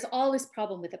 And so there's all this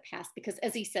problem with a pass because,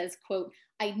 as he says, quote,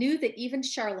 I knew that even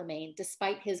Charlemagne,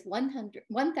 despite his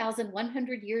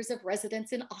 1,100 years of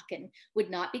residence in Aachen,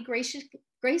 would not be graciously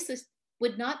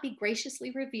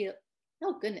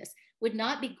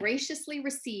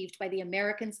received by the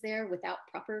Americans there without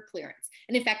proper clearance.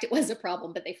 And in fact, it was a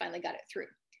problem, but they finally got it through.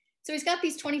 So he's got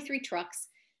these 23 trucks.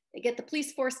 They get the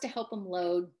police force to help him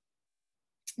load.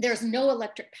 There's no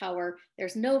electric power.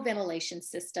 There's no ventilation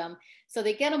system. So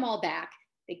they get them all back.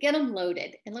 They get them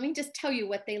loaded. And let me just tell you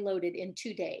what they loaded in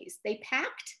 2 days. They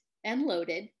packed and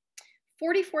loaded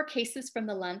 44 cases from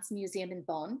the Lanz Museum in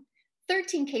Bonn,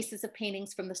 13 cases of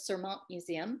paintings from the Surmont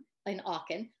Museum in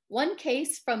Aachen, 1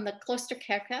 case from the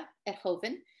Klosterkirche at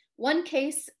Hoven, 1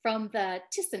 case from the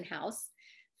Thyssen House,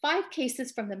 5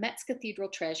 cases from the Metz Cathedral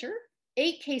Treasure,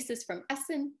 8 cases from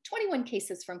Essen, 21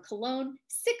 cases from Cologne,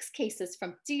 6 cases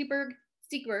from Siegburg,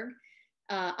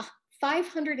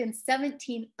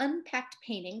 517 unpacked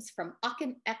paintings from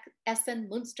Aachen, Essen,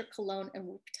 Munster, Cologne, and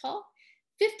Wuppertal,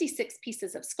 56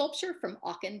 pieces of sculpture from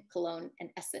Aachen, Cologne, and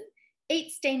Essen,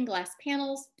 8 stained glass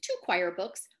panels, 2 choir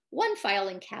books, 1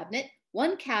 filing cabinet,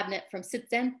 one cabinet from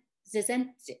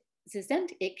Zizentik,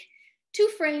 2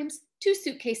 frames, 2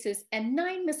 suitcases, and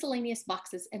 9 miscellaneous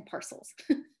boxes and parcels.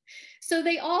 So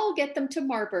they all get them to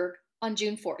Marburg on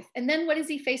June 4th. And then what is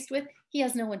he faced with? He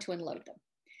has no one to unload them.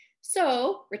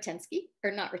 So Ratensky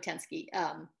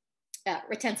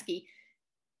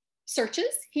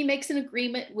searches. He makes an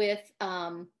agreement with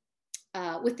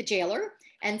the jailer.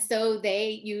 And so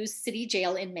they use city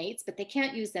jail inmates, but they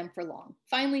can't use them for long.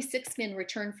 Finally, 6 men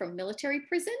return from military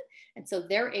prison. And so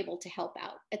they're able to help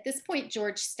out. At this point,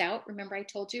 George Stout, remember I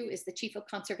told you, is the chief of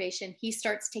conservation. He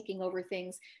starts taking over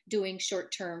things, doing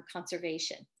short-term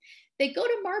conservation. They go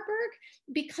to Marburg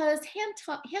because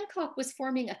Hancock was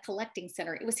forming a collecting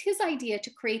center. It was his idea to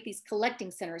create these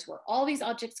collecting centers where all these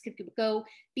objects could go,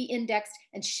 be indexed,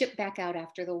 and shipped back out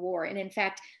after the war. And in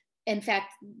fact,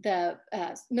 the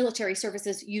military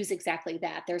services use exactly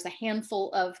that. There's a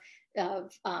handful of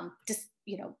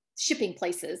shipping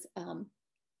places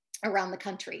around the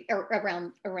country,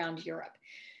 or around Europe.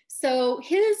 So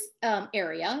his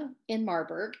area in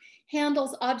Marburg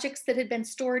handles objects that had been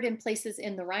stored in places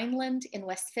in the Rhineland, in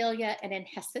Westphalia, and in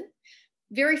Hessen.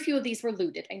 Very few of these were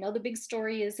looted. I know the big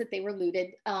story is that they were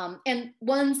looted, and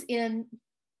ones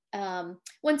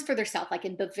further south, like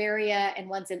in Bavaria and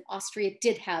ones in Austria,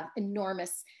 did have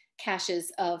enormous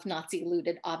caches of Nazi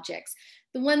looted objects.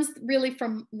 The ones really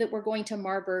that were going to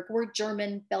Marburg were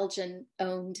German, Belgian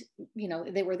owned,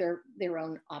 they were their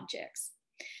own objects.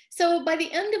 So by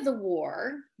the end of the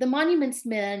war, the monuments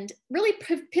men really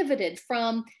pivoted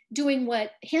from doing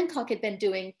what Hancock had been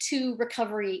doing to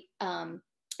recovery,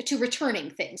 to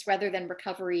returning things rather than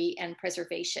recovery and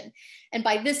preservation. And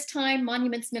by this time,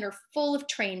 monuments men are full of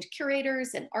trained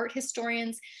curators and art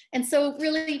historians. And so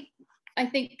really, I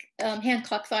think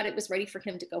Hancock thought it was ready for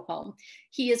him to go home.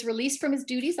 He is released from his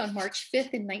duties on March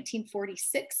 5th in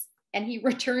 1946. And he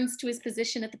returns to his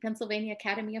position at the Pennsylvania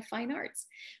Academy of Fine Arts.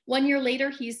 1 year later,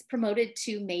 he's promoted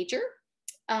to major.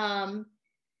 And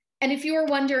if you were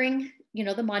wondering,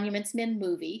 the Monuments Men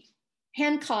movie,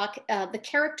 Hancock, the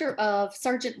character of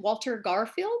Sergeant Walter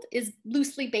Garfield is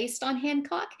loosely based on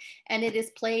Hancock, and it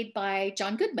is played by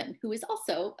John Goodman, who is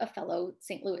also a fellow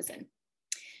St. Louisan.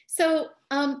 So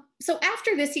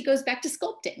after this, he goes back to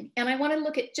sculpting. And I want to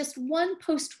look at just one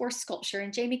post-war sculpture.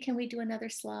 And Jamie, can we do another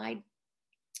slide?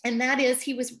 And that is,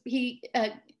 he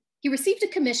received a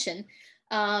commission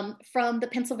from the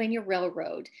Pennsylvania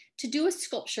Railroad to do a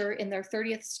sculpture in their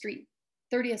 30th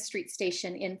Street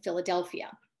station in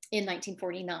Philadelphia in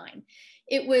 1949.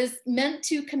 It was meant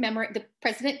to commemorate, the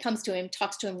president comes to him,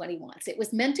 talks to him what he wants. It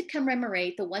was meant to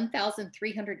commemorate the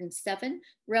 1,307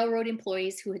 railroad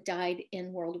employees who had died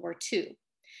in World War II.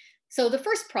 So the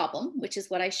first problem, which is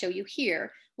what I show you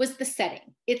here, was the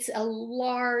setting. It's a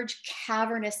large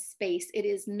cavernous space. It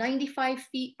is 95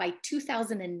 feet by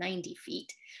 2,090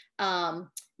 feet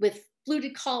with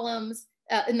fluted columns,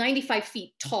 95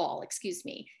 feet tall, excuse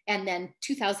me, and then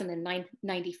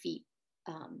 2,090 feet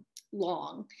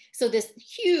long. So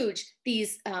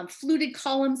these fluted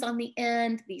columns on the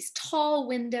end, these tall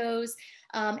windows.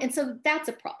 And so that's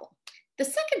a problem. The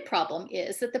second problem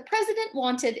is that the president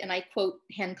wanted, and I quote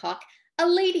Hancock, a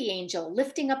lady angel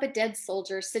lifting up a dead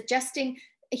soldier,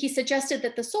 he suggested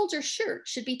that the soldier's shirt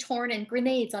should be torn and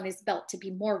grenades on his belt to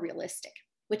be more realistic,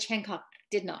 which Hancock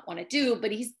did not want to do,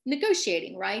 but he's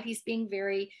negotiating, right? He's being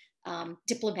very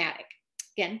diplomatic.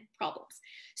 Again, problems.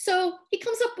 So he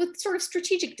comes up with sort of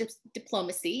strategic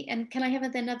diplomacy. And can I have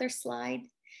another slide?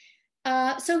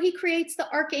 So he creates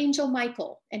the Archangel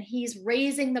Michael, and he's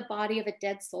raising the body of a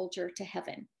dead soldier to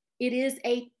heaven. It is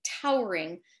a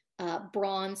towering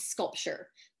bronze sculpture.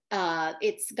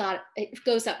 It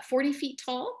goes up 40 feet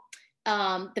tall.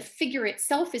 The figure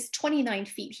itself is 29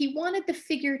 feet. He wanted the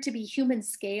figure to be human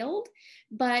scaled,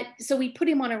 but so we put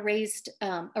him on a raised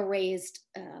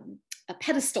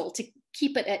pedestal to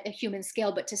keep it at a human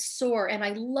scale, but to soar. And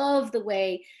I love the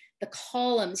way the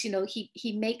columns,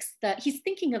 he's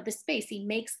thinking of the space. He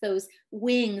makes those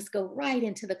wings go right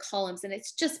into the columns, and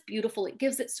it's just beautiful. It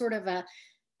gives it sort of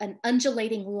an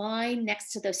undulating line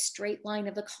next to the straight line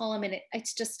of the column. And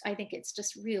I think it's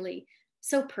just really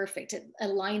so perfect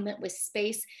alignment with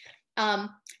space. But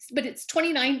it's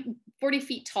 40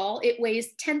 feet tall. It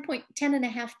weighs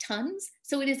 10.5 tons.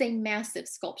 So it is a massive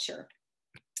sculpture.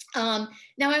 Now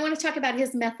I want to talk about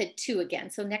his method too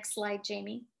again. So next slide,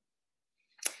 Jamie.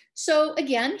 So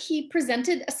again, he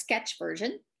presented a sketch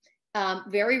version,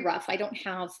 very rough. I don't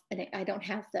have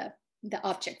the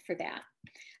object for that.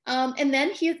 And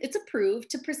then it's approved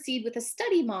to proceed with a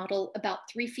study model about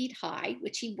 3 feet high,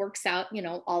 which he works out,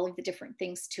 all of the different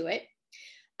things to it.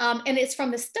 And it's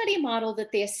from the study model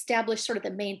that they establish sort of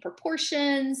the main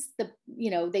proportions,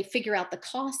 they figure out the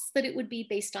costs that it would be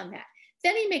based on that.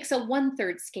 Then he makes a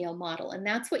 1/3 scale model, and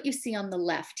that's what you see on the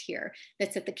left here,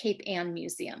 that's at the Cape Ann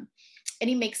Museum. And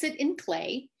he makes it in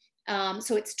clay,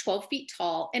 so it's 12 feet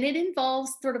tall, and it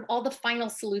involves sort of all the final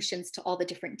solutions to all the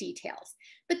different details.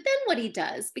 But then what he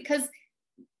does, because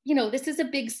this is a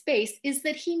big space, is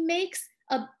that he makes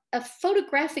a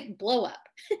photographic blow up,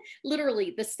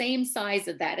 literally the same size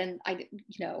of that. And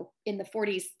in the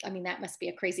 40s, I mean, that must be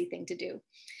a crazy thing to do.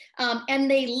 And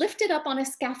they lift it up on a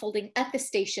scaffolding at the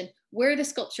station where the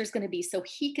sculpture is going to be, so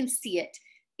he can see it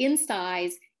in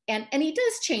size. And he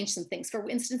does change some things. For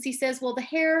instance, he says, well, the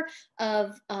hair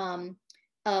of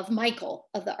Michael,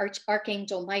 of the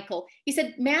Archangel Michael, he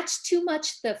said matched too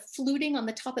much the fluting on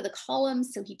the top of the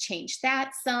columns, so he changed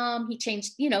that some. He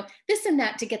changed, this and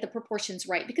that to get the proportions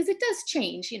right, because it does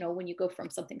change, when you go from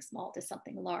something small to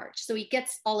something large. So he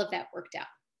gets all of that worked out.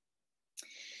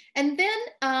 And then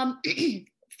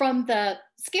from the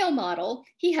scale model,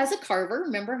 he has a carver.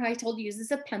 Remember how I told you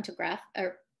uses a pantograph,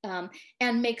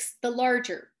 and makes the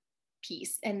larger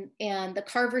piece. And the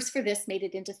carvers for this made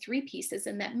it into 3 pieces.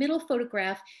 And that middle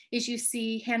photograph is, you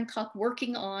see Hancock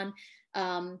working on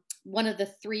one of the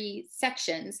 3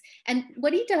 sections. And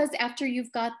what he does after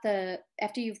you've got the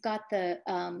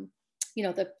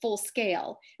the full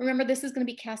scale, remember this is going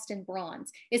to be cast in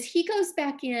bronze, is he goes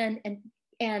back in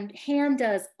and hand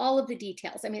does all of the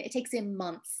details. I mean, it takes him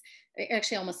months,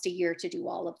 actually almost a year, to do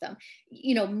all of them,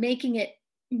 making it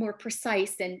more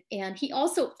precise. And he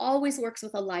also always works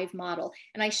with a live model.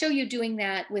 And I show you doing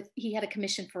that he had a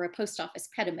commission for a post office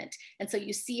pediment. And so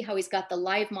you see how he's got the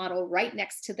live model right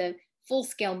next to the full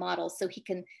scale model, so he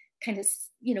can kind of,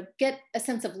 get a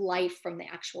sense of life from the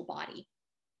actual body.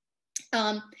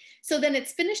 So then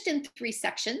it's finished in 3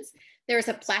 sections. There's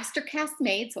a plaster cast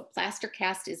made. So a plaster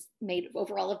cast is made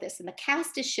over all of this. And the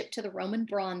cast is shipped to the Roman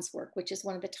Bronze Work, which is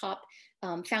one of the top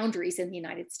foundries in the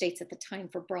United States at the time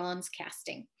for bronze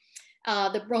casting.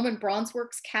 The Roman Bronze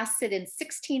Works casts it in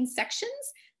 16 sections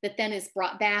that then is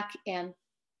brought back and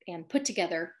put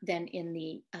together then in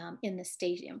the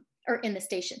stadium, or in the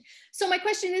station. So my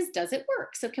question is, does it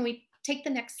work? So can we take the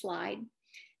next slide?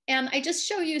 And I just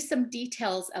show you some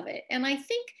details of it. And I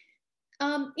think,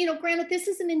 granted, this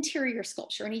is an interior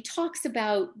sculpture, and he talks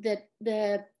about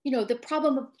the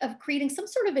problem of creating some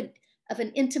sort of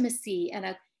an intimacy and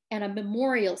a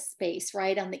memorial space,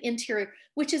 right, on the interior,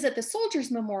 which is at the Soldiers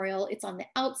Memorial. It's on the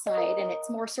outside, and it's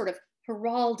more sort of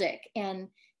heraldic and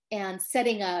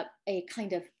setting up a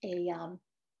kind of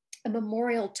a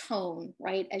memorial tone,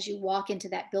 right, as you walk into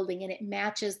that building, and it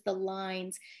matches the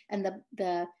lines and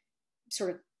the sort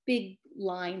of big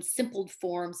lines, simple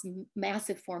forms,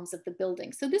 massive forms of the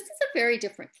building. So this is a very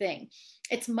different thing.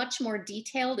 It's much more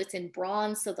detailed. It's in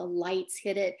bronze, so the lights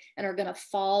hit it and are going to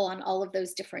fall on all of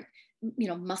those different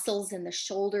muscles in the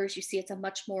shoulders. You see it's a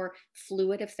much more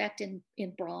fluid effect in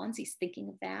bronze. He's thinking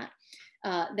of that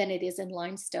than it is in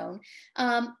limestone.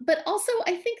 But also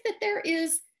I think that there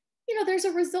is, there's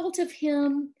a result of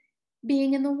him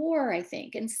being in the war, I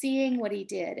think, and seeing what he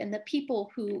did and the people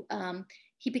who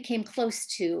he became close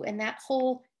to, and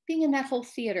being in that whole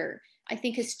theater, I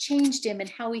think, has changed him and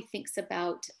how he thinks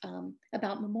about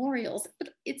memorials. But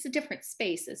it's a different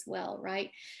space as well,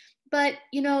 right? But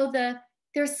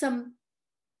there's some,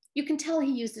 you can tell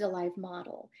he used a live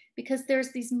model, because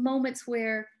there's these moments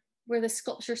where the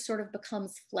sculpture sort of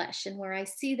becomes flesh, and where I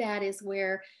see that is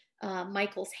where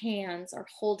Michael's hands are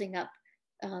holding up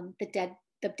the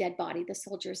dead body, the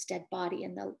soldier's dead body,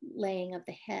 and the laying of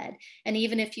the head. And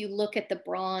even if you look at the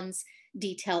bronze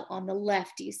detail on the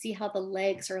left, you see how the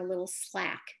legs are a little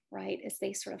slack, right, as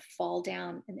they sort of fall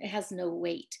down, and it has no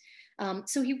weight.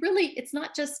 So it's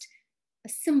not just a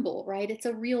symbol, right? It's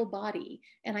a real body.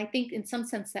 And I think in some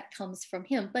sense that comes from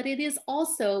him, but it is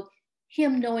also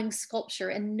him knowing sculpture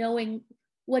and knowing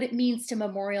what it means to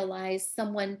memorialize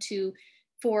someone,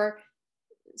 for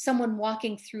someone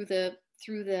walking through the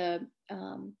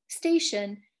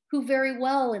station who very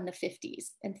well in the 50s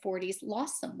and 40s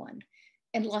lost someone,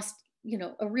 and lost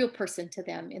a real person to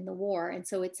them in the war. And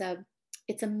so it's a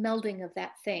melding of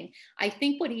that thing. I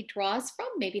think what he draws from,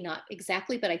 maybe not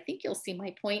exactly, but I think you'll see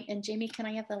my point. And Jamie, can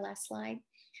I have the last slide?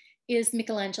 Is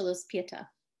Michelangelo's Pietà.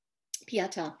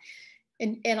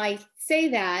 And I say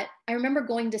that, I remember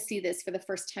going to see this for the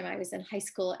first time. I was in high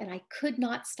school, and I could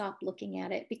not stop looking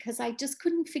at it, because I just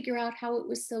couldn't figure out how it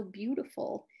was so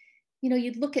beautiful.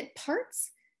 You'd look at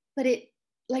parts, but it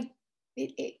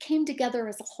came together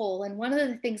as a whole. And one of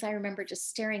the things I remember just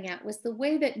staring at was the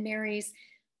way that Mary's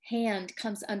hand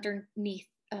comes underneath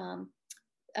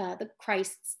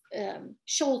Christ's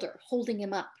shoulder, holding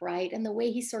him up, right? And the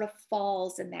way he sort of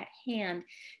falls in that hand,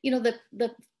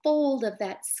 the fold of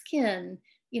that skin,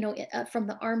 from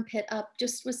the armpit up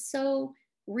just was so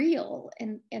real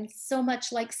and so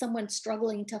much like someone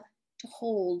struggling to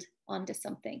hold onto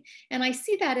something. And I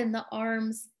see that in the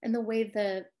arms and the way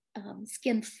the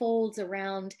skin folds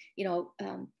around,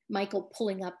 Michael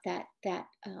pulling up that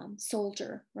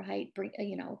soldier, right?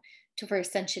 For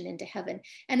ascension into heaven.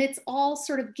 And it's all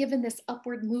sort of given this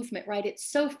upward movement, right?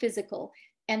 It's so physical.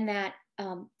 And that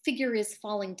figure is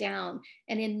falling down.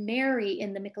 And in Mary,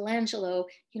 in the Michelangelo,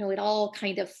 it all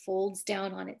kind of folds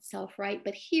down on itself, right?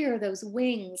 But here, those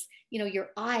wings, your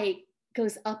eye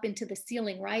goes up into the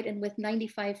ceiling, right? And with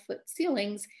 95-foot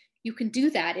ceilings, you can do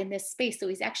that in this space. So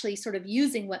he's actually sort of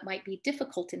using what might be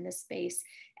difficult in this space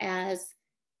as,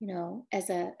 as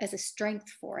a strength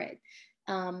for it.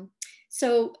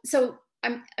 So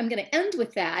I'm going to end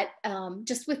with that,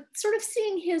 just with sort of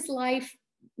seeing his life,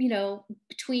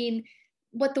 between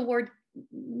what the war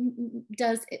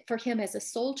does for him as a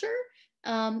soldier,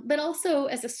 but also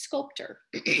as a sculptor.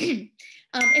 And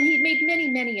he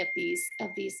made many of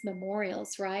these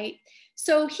memorials, right?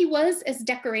 So he was as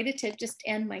decorated, to just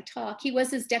end my talk, he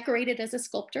was as decorated as a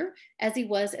sculptor as he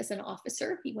was as an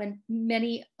officer. He won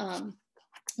many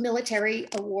military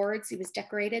awards. He was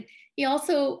decorated. He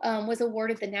also was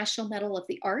awarded the National Medal of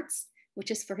the Arts, which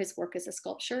is for his work as a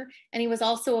sculptor. And he was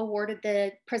also awarded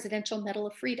the Presidential Medal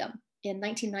of Freedom in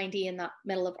 1990, and the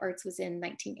Medal of Arts was in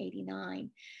 1989.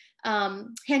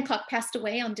 Hancock passed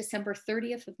away on December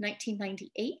 30th of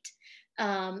 1998.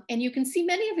 And you can see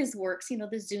many of his works,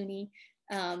 the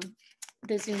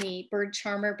Zuni bird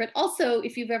charmer, but also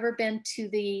if you've ever been to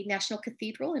the National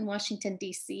Cathedral in Washington,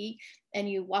 D.C., and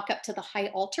you walk up to the high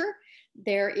altar,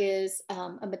 there is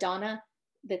a Madonna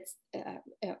that's,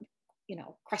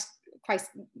 Christ,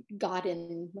 God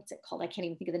in, what's it called? I can't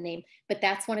even think of the name, but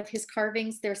that's one of his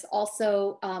carvings. There's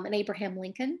also an Abraham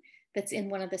Lincoln that's in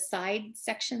one of the side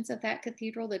sections of that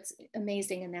cathedral that's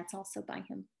amazing, and that's also by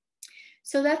him.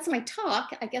 So that's my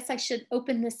talk. I guess I should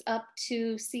open this up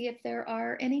to see if there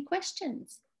are any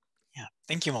questions. Yeah,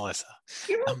 thank you, Melissa.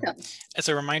 You're welcome. As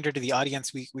a reminder to the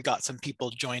audience, we got some people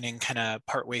joining kind of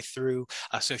partway through.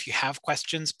 So if you have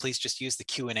questions, please just use the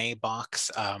Q&A box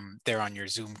there on your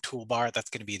Zoom toolbar. That's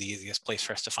going to be the easiest place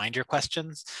for us to find your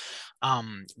questions.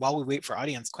 While we wait for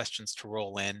audience questions to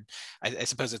roll in, I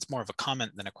suppose it's more of a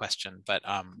comment than a question, but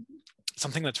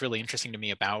something that's really interesting to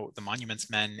me about the Monuments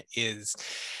Men is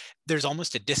there's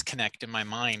almost a disconnect in my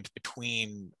mind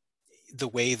between the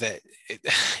way that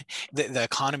the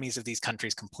economies of these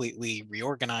countries completely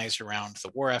reorganized around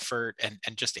the war effort, and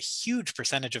just a huge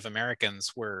percentage of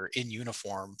Americans were in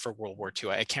uniform for World War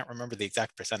II. I can't remember the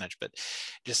exact percentage, but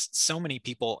just so many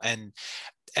people. And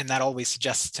that always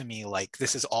suggests to me, like,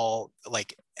 this is all,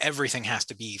 like, everything has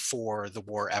to be for the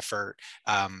war effort.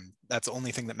 That's the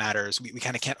only thing that matters. We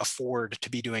kind of can't afford to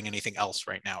be doing anything else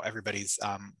right now. Everybody's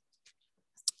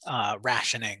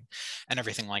rationing and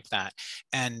everything like that.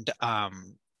 And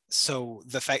so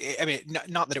the fact, I mean,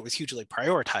 not that it was hugely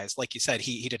prioritized, like you said,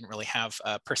 he didn't really have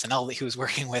personnel that he was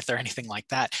working with or anything like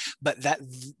that, but that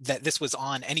this was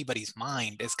on anybody's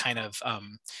mind is kind of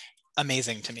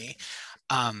amazing to me.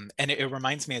 And it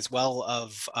reminds me as well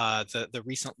of the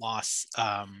recent loss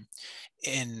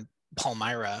in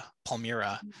Palmyra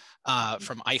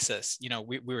from ISIS.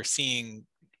 We were seeing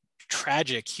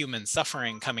tragic human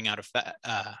suffering coming out of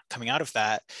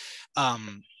that,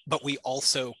 but we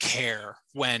also care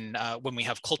when we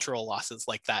have cultural losses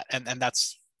like that, and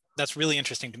that's really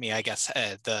interesting to me. I guess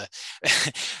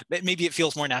maybe it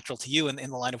feels more natural to you in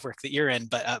the line of work that you're in,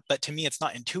 but to me it's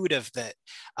not intuitive that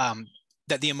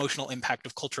that the emotional impact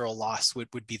of cultural loss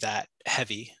would be that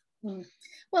heavy.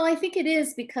 Well, I think it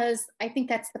is, because I think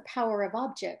that's the power of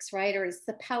objects, right? Or it's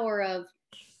the power of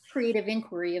creative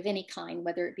inquiry of any kind,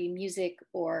 whether it be music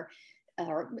or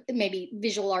maybe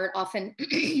visual art often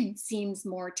seems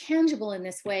more tangible in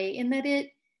this way, in that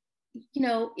it,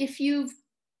 if you've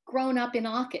grown up in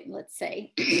Aachen, let's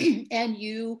say, and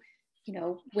you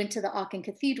went to the Aachen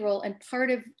Cathedral, and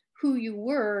part of who you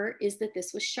were is that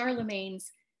this was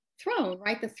Charlemagne's throne,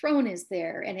 right? The throne is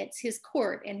there, and it's his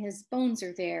court, and his bones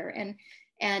are there, and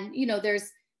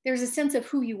there's a sense of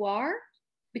who you are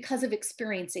because of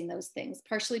experiencing those things,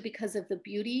 partially because of the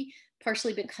beauty,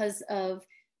 partially because of,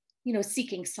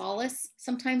 seeking solace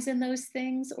sometimes in those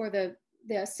things, or the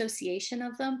association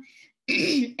of them.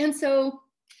 And so,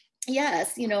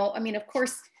 yes, I mean, of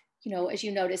course, as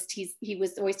you noticed, he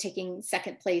was always taking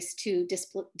second place to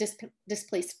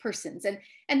displaced persons.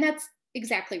 And that's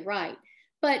exactly right.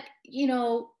 But,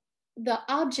 the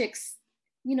objects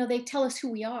they tell us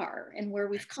who we are and where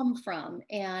we've come from,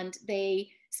 and they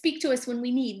speak to us when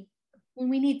we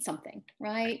need something,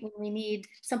 right? When we need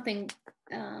something,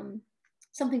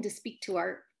 something to speak to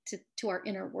our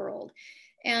inner world.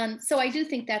 And so I do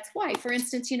think that's why, for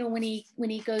instance, when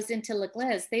he goes into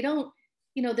L'Église, they don't,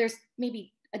 there's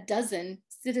maybe a dozen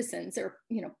citizens or,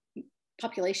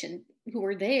 population who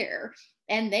are there,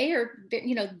 and they are,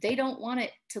 they don't want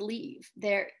it to leave.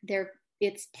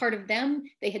 It's part of them.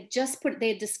 They had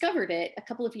discovered it a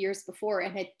couple of years before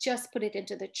and had just put it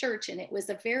into the church. And it was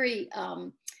a very,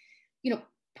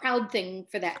 proud thing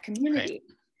for that community,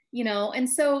 right. And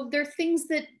so there are things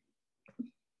that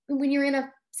when you're in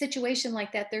a situation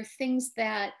like that, there are things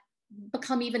that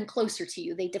become even closer to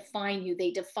you. They define you.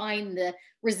 They define the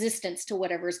resistance to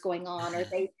whatever's going on, or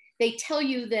they tell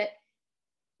you that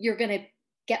you're going to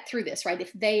get through this, right?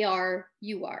 If they are,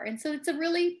 you are. And so it's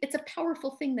a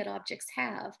powerful thing that objects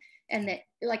have. And that,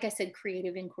 like I said,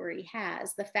 creative inquiry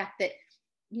has. The fact that,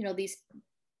 these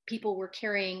people were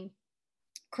carrying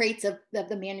crates of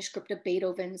the manuscript of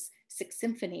Beethoven's Sixth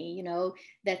Symphony,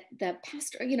 that the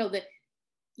pastor, that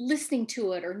listening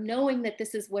to it or knowing that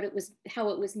this is what it was, how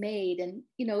it was made. And,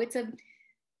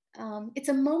 it's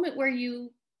a moment where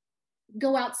you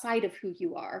go outside of who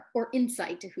you are or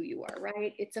inside to who you are,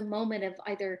 right? It's a moment of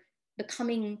either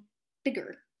becoming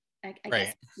bigger, I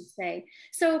guess you could say.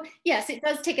 So yes, it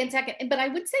does take a second, but I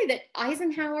would say that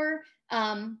Eisenhower,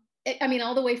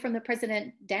 all the way from the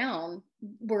president down,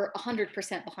 were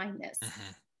 100% behind this.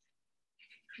 Mm-hmm.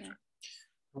 Yeah.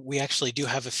 We actually do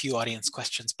have a few audience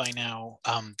questions by now.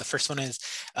 The first one is,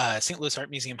 St. Louis Art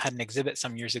Museum had an exhibit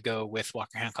some years ago with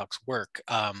Walker Hancock's work.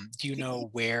 Do you know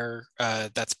where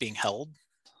that's being held?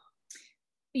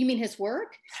 You mean his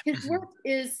work? His work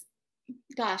is,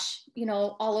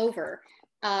 all over.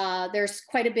 There's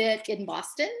quite a bit in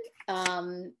Boston.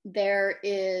 There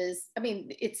is,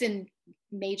 it's in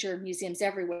major museums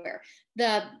everywhere.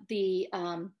 The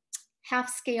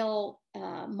half-scale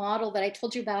model that I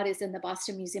told you about is in the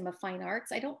Boston Museum of Fine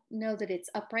Arts. I don't know that it's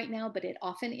up right now, but it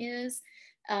often is.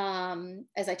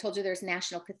 As I told you, there's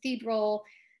National Cathedral.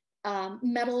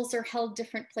 Medals are held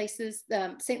different places.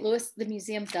 St. Louis, the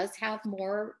museum does have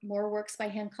more works by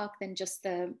Hancock than just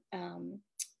the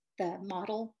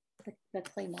model, the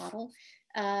clay model.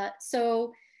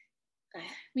 So,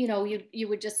 you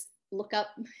would just look up,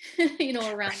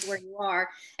 around where you are.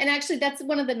 And actually, that's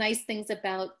one of the nice things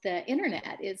about the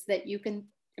internet, is that you can,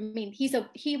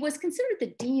 he was considered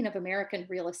the dean of American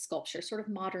realist sculpture, sort of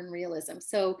modern realism.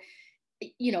 So,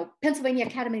 Pennsylvania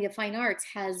Academy of Fine Arts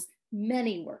has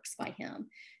many works by him.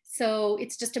 So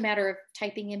it's just a matter of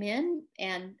typing him in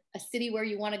and a city where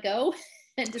you want to go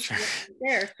and just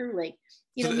there, truly.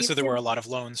 So there were a lot of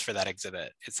loans for that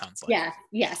exhibit, it sounds like. Yeah,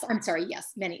 yes, I'm sorry,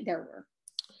 yes, many, there were.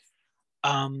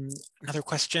 Another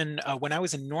question, when I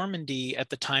was in Normandy at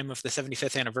the time of the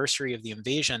 75th anniversary of the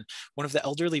invasion, one of the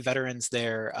elderly veterans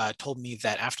there told me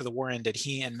that after the war ended,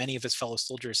 he and many of his fellow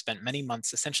soldiers spent many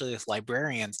months essentially as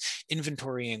librarians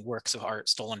inventorying works of art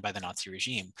stolen by the Nazi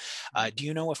regime. Do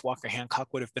you know if Walker Hancock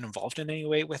would have been involved in any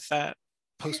way with that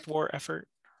post-war effort?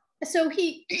 So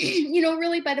he,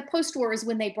 really by the post-war is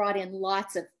when they brought in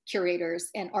lots of curators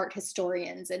and art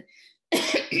historians. And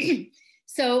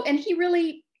so, and he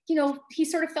really, he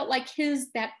sort of felt like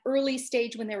that early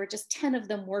stage when there were just 10 of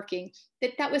them working,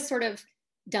 that was sort of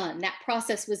done. That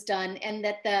process was done, and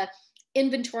that the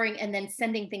inventorying and then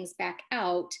sending things back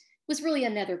out was really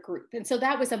another group. And so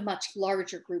that was a much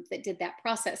larger group that did that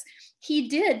process. He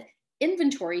did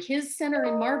inventory. His center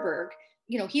in Marburg,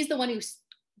 he's the one who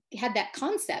had that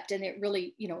concept, and it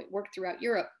really, it worked throughout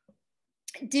Europe.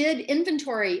 Did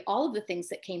inventory all of the things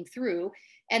that came through.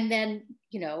 And then,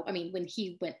 when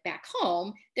he went back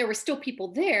home, there were still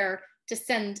people there to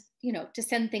send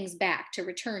things back, to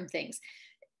return things.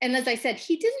 And as I said,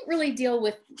 he didn't really deal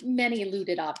with many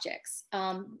looted objects.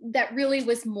 That really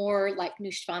was more like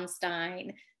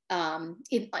Neuschwanstein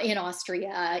in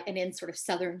Austria and in sort of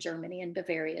southern Germany and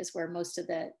Bavaria is where most of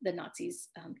the Nazis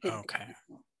hid. Okay.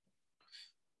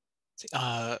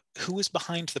 Who was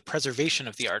behind the preservation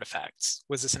of the artifacts?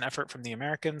 Was this an effort from the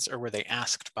Americans, or were they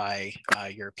asked by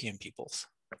European peoples?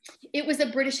 It was a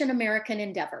British and American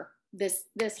endeavor. This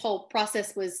whole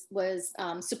process was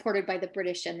supported by the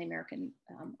British and the American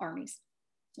armies.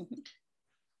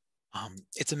 Mm-hmm.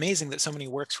 It's amazing that so many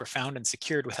works were found and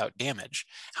secured without damage.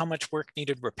 How much work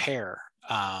needed repair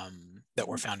that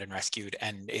were found and rescued?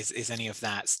 And is any of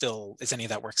that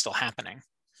work still happening?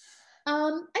 I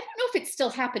don't know if it's still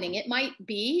happening. It might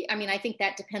be. I think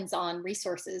that depends on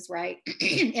resources, right?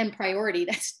 And priority.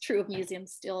 That's true of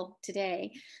museums still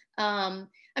today.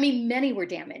 I mean, many were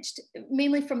damaged,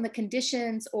 mainly from the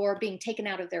conditions or being taken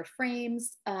out of their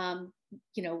frames,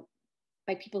 you know,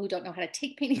 by people who don't know how to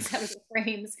take paintings out of the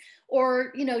frames,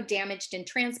 or, you know, damaged in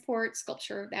transport.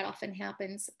 Sculpture, that often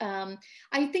happens.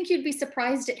 I think you'd be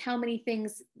surprised at how many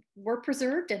things were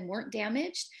preserved and weren't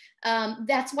damaged.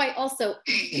 That's why also,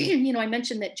 you know, I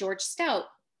mentioned that George Stout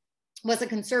was a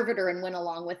conservator and went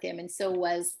along with him, and so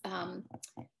was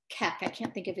Keck. I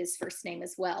can't think of his first name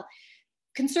as well.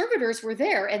 Conservators were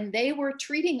there, and they were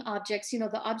treating objects, you know,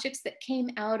 the objects that came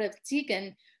out of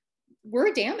Ziegen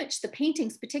were damaged. The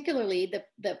paintings, particularly,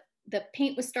 the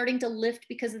paint was starting to lift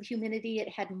because of the humidity. It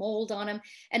had mold on them.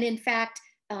 And in fact,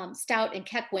 Stout and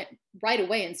Keck went right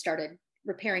away and started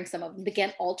repairing some of them. The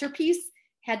Ghent altarpiece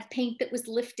had paint that was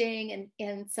lifting,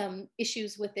 and some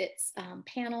issues with its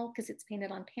panel, because it's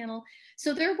painted on panel.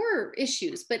 So there were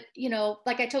issues, but, you know,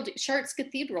 like I told you, Chartres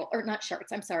Cathedral, or not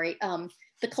Chartres, I'm sorry,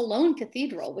 the Cologne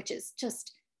Cathedral, which is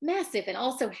just massive and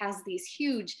also has these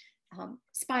huge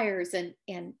spires and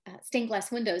stained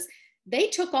glass windows. They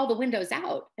took all the windows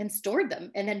out and stored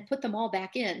them and then put them all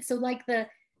back in. So like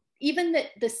even that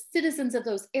the citizens of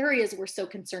those areas were so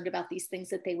concerned about these things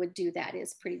that they would do that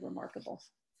is pretty remarkable.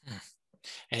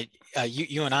 And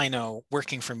you and I know,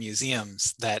 working for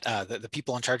museums, that the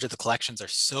people in charge of the collections are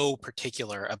so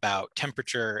particular about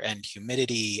temperature and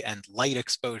humidity and light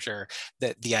exposure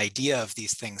that the idea of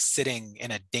these things sitting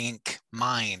in a dank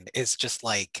mine is just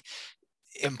like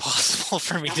impossible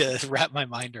for me to wrap my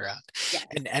mind around. Yeah.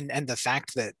 And the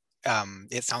fact that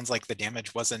it sounds like the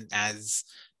damage wasn't as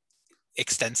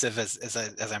extensive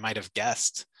as I might have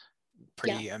guessed.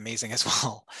 Pretty amazing as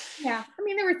well. Yeah, I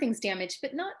mean, there were things damaged,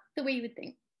 but not the way you would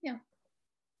think. Yeah.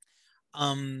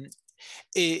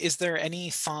 Is there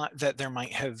any thought that there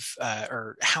might have,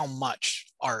 or how much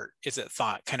art is it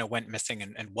thought kind of went missing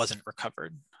and wasn't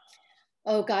recovered?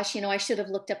 Oh gosh, you know, I should have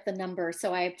looked up the number,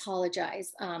 so I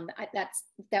apologize.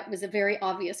 That was a very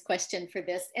obvious question for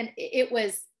this, and it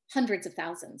was hundreds of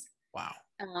thousands. Wow.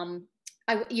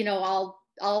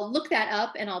 I'll look that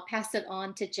up and I'll pass it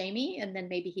on to Jamie, and then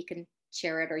maybe he can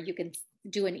share it, or you can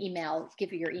do an email,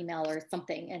 give you your email or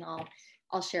something, and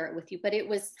I'll share it with you. But it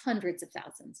was hundreds of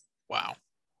thousands. Wow.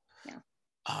 Yeah.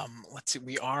 Let's see,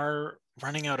 we are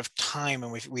running out of time,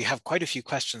 and we have quite a few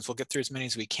questions. We'll get through as many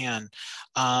as we can.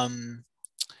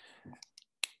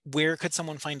 Where could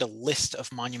someone find a list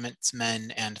of monuments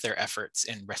men and their efforts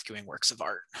in rescuing works of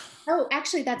art? Oh,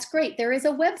 actually, that's great. There is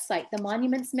a website, the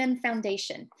Monuments Men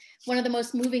Foundation. One of the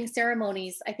most moving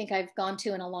ceremonies I think I've gone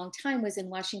to in a long time was in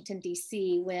Washington,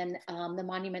 D.C., when the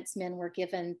Monuments Men were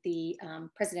given the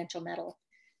Presidential Medal.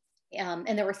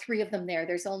 And there were 3 of them there.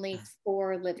 There's only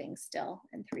 4 living still,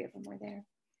 and 3 of them were there.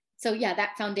 So yeah,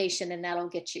 that foundation, and that'll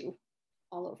get you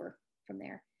all over from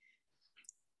there.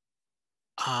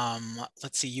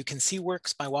 Let's see, you can see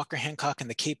works by Walker Hancock in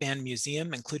the Cape Ann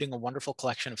Museum, including a wonderful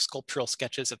collection of sculptural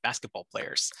sketches of basketball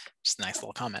players. Just a nice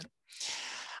little comment.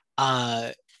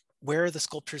 Where are the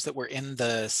sculptures that were in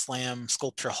the Slam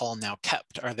Sculpture Hall now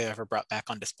kept? Are they ever brought back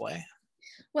on display?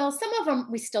 Well, some of them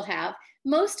we still have.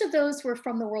 Most of those were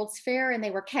from the World's Fair, and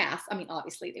they were casts. I mean,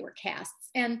 obviously they were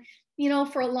casts. And, you know,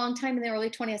 for a long time in the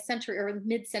early 20th century or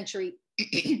mid-century,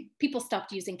 people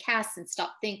stopped using casts and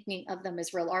stopped thinking of them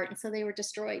as real art, and so they were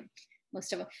destroyed.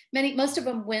 Most of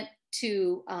them went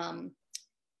to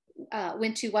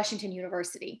Washington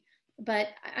University. But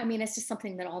I mean, it's just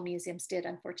something that all museums did,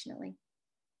 unfortunately.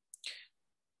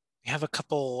 We have a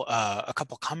couple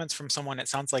comments from someone. It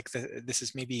sounds like this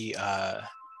is maybe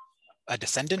a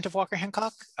descendant of Walker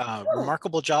Hancock.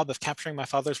 Remarkable job of capturing my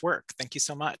father's work. Thank you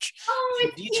so much.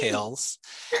 Oh, details.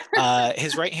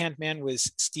 His right-hand man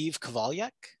was Steve Kovalyek.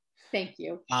 Thank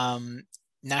you.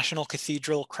 National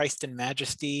Cathedral, Christ and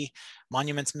Majesty,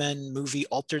 Monuments Men movie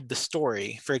altered the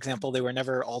story. For example, they were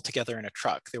never all together in a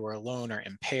truck. They were alone or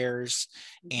in pairs.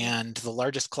 And the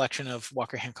largest collection of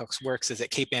Walker Hancock's works is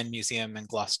at Cape Ann Museum in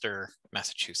Gloucester,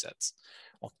 Massachusetts.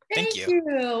 Well, thank you.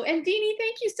 And Deanie,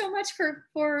 thank you so much for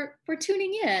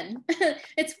tuning in.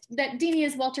 It's that Deanie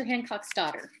is Walter Hancock's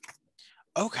daughter.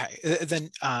 Okay,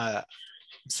 then I'm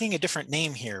seeing a different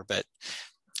name here, but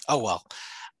oh well.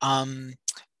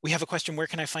 We have a question, where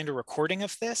can I find a recording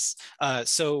of this?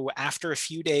 So after a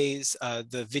few days,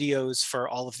 the videos for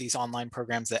all of these online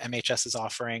programs that MHS is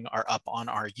offering are up on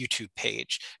our YouTube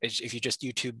page. If you just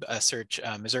YouTube search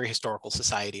Missouri Historical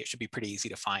Society, it should be pretty easy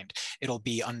to find. It'll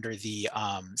be under the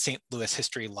St. Louis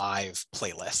History Live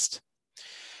playlist.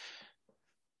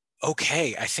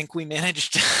 Okay, I think we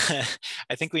managed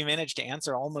I think we managed to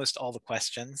answer almost all the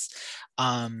questions.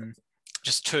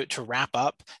 just to wrap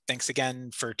up, thanks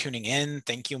again for tuning in.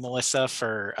 Thank you, Melissa,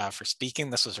 for speaking.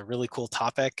 This was a really cool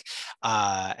topic.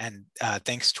 And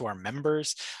thanks to our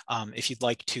members. If you'd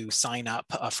like to sign up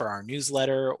for our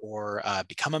newsletter or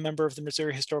become a member of the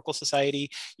Missouri Historical Society,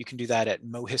 you can do that at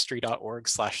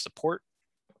mohistory.org/support.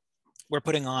 We're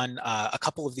putting on a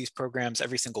couple of these programs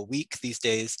every single week these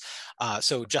days.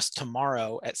 So just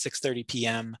tomorrow at 6:30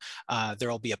 p.m., there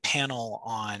will be a panel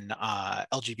on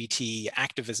LGBT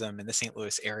activism in the St.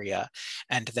 Louis area.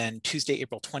 And then Tuesday,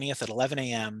 April 20th at 11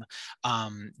 a.m.,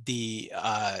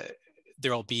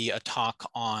 there will be a talk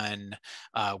on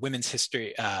women's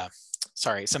history,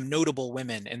 some notable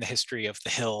women in the history of the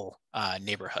Hill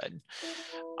neighborhood.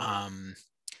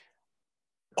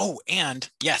 Oh, and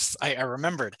yes, I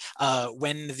remembered.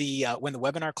 When the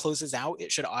webinar closes out,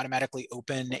 it should automatically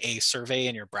open a survey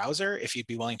in your browser. If you'd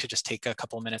be willing to just take a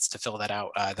couple minutes to fill that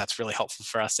out, that's really helpful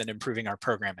for us in improving our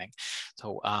programming.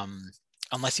 So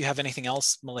unless you have anything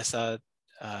else, Melissa,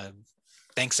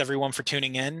 thanks everyone for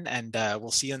tuning in, and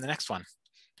we'll see you in the next one.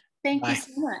 Thank Bye. you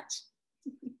so much.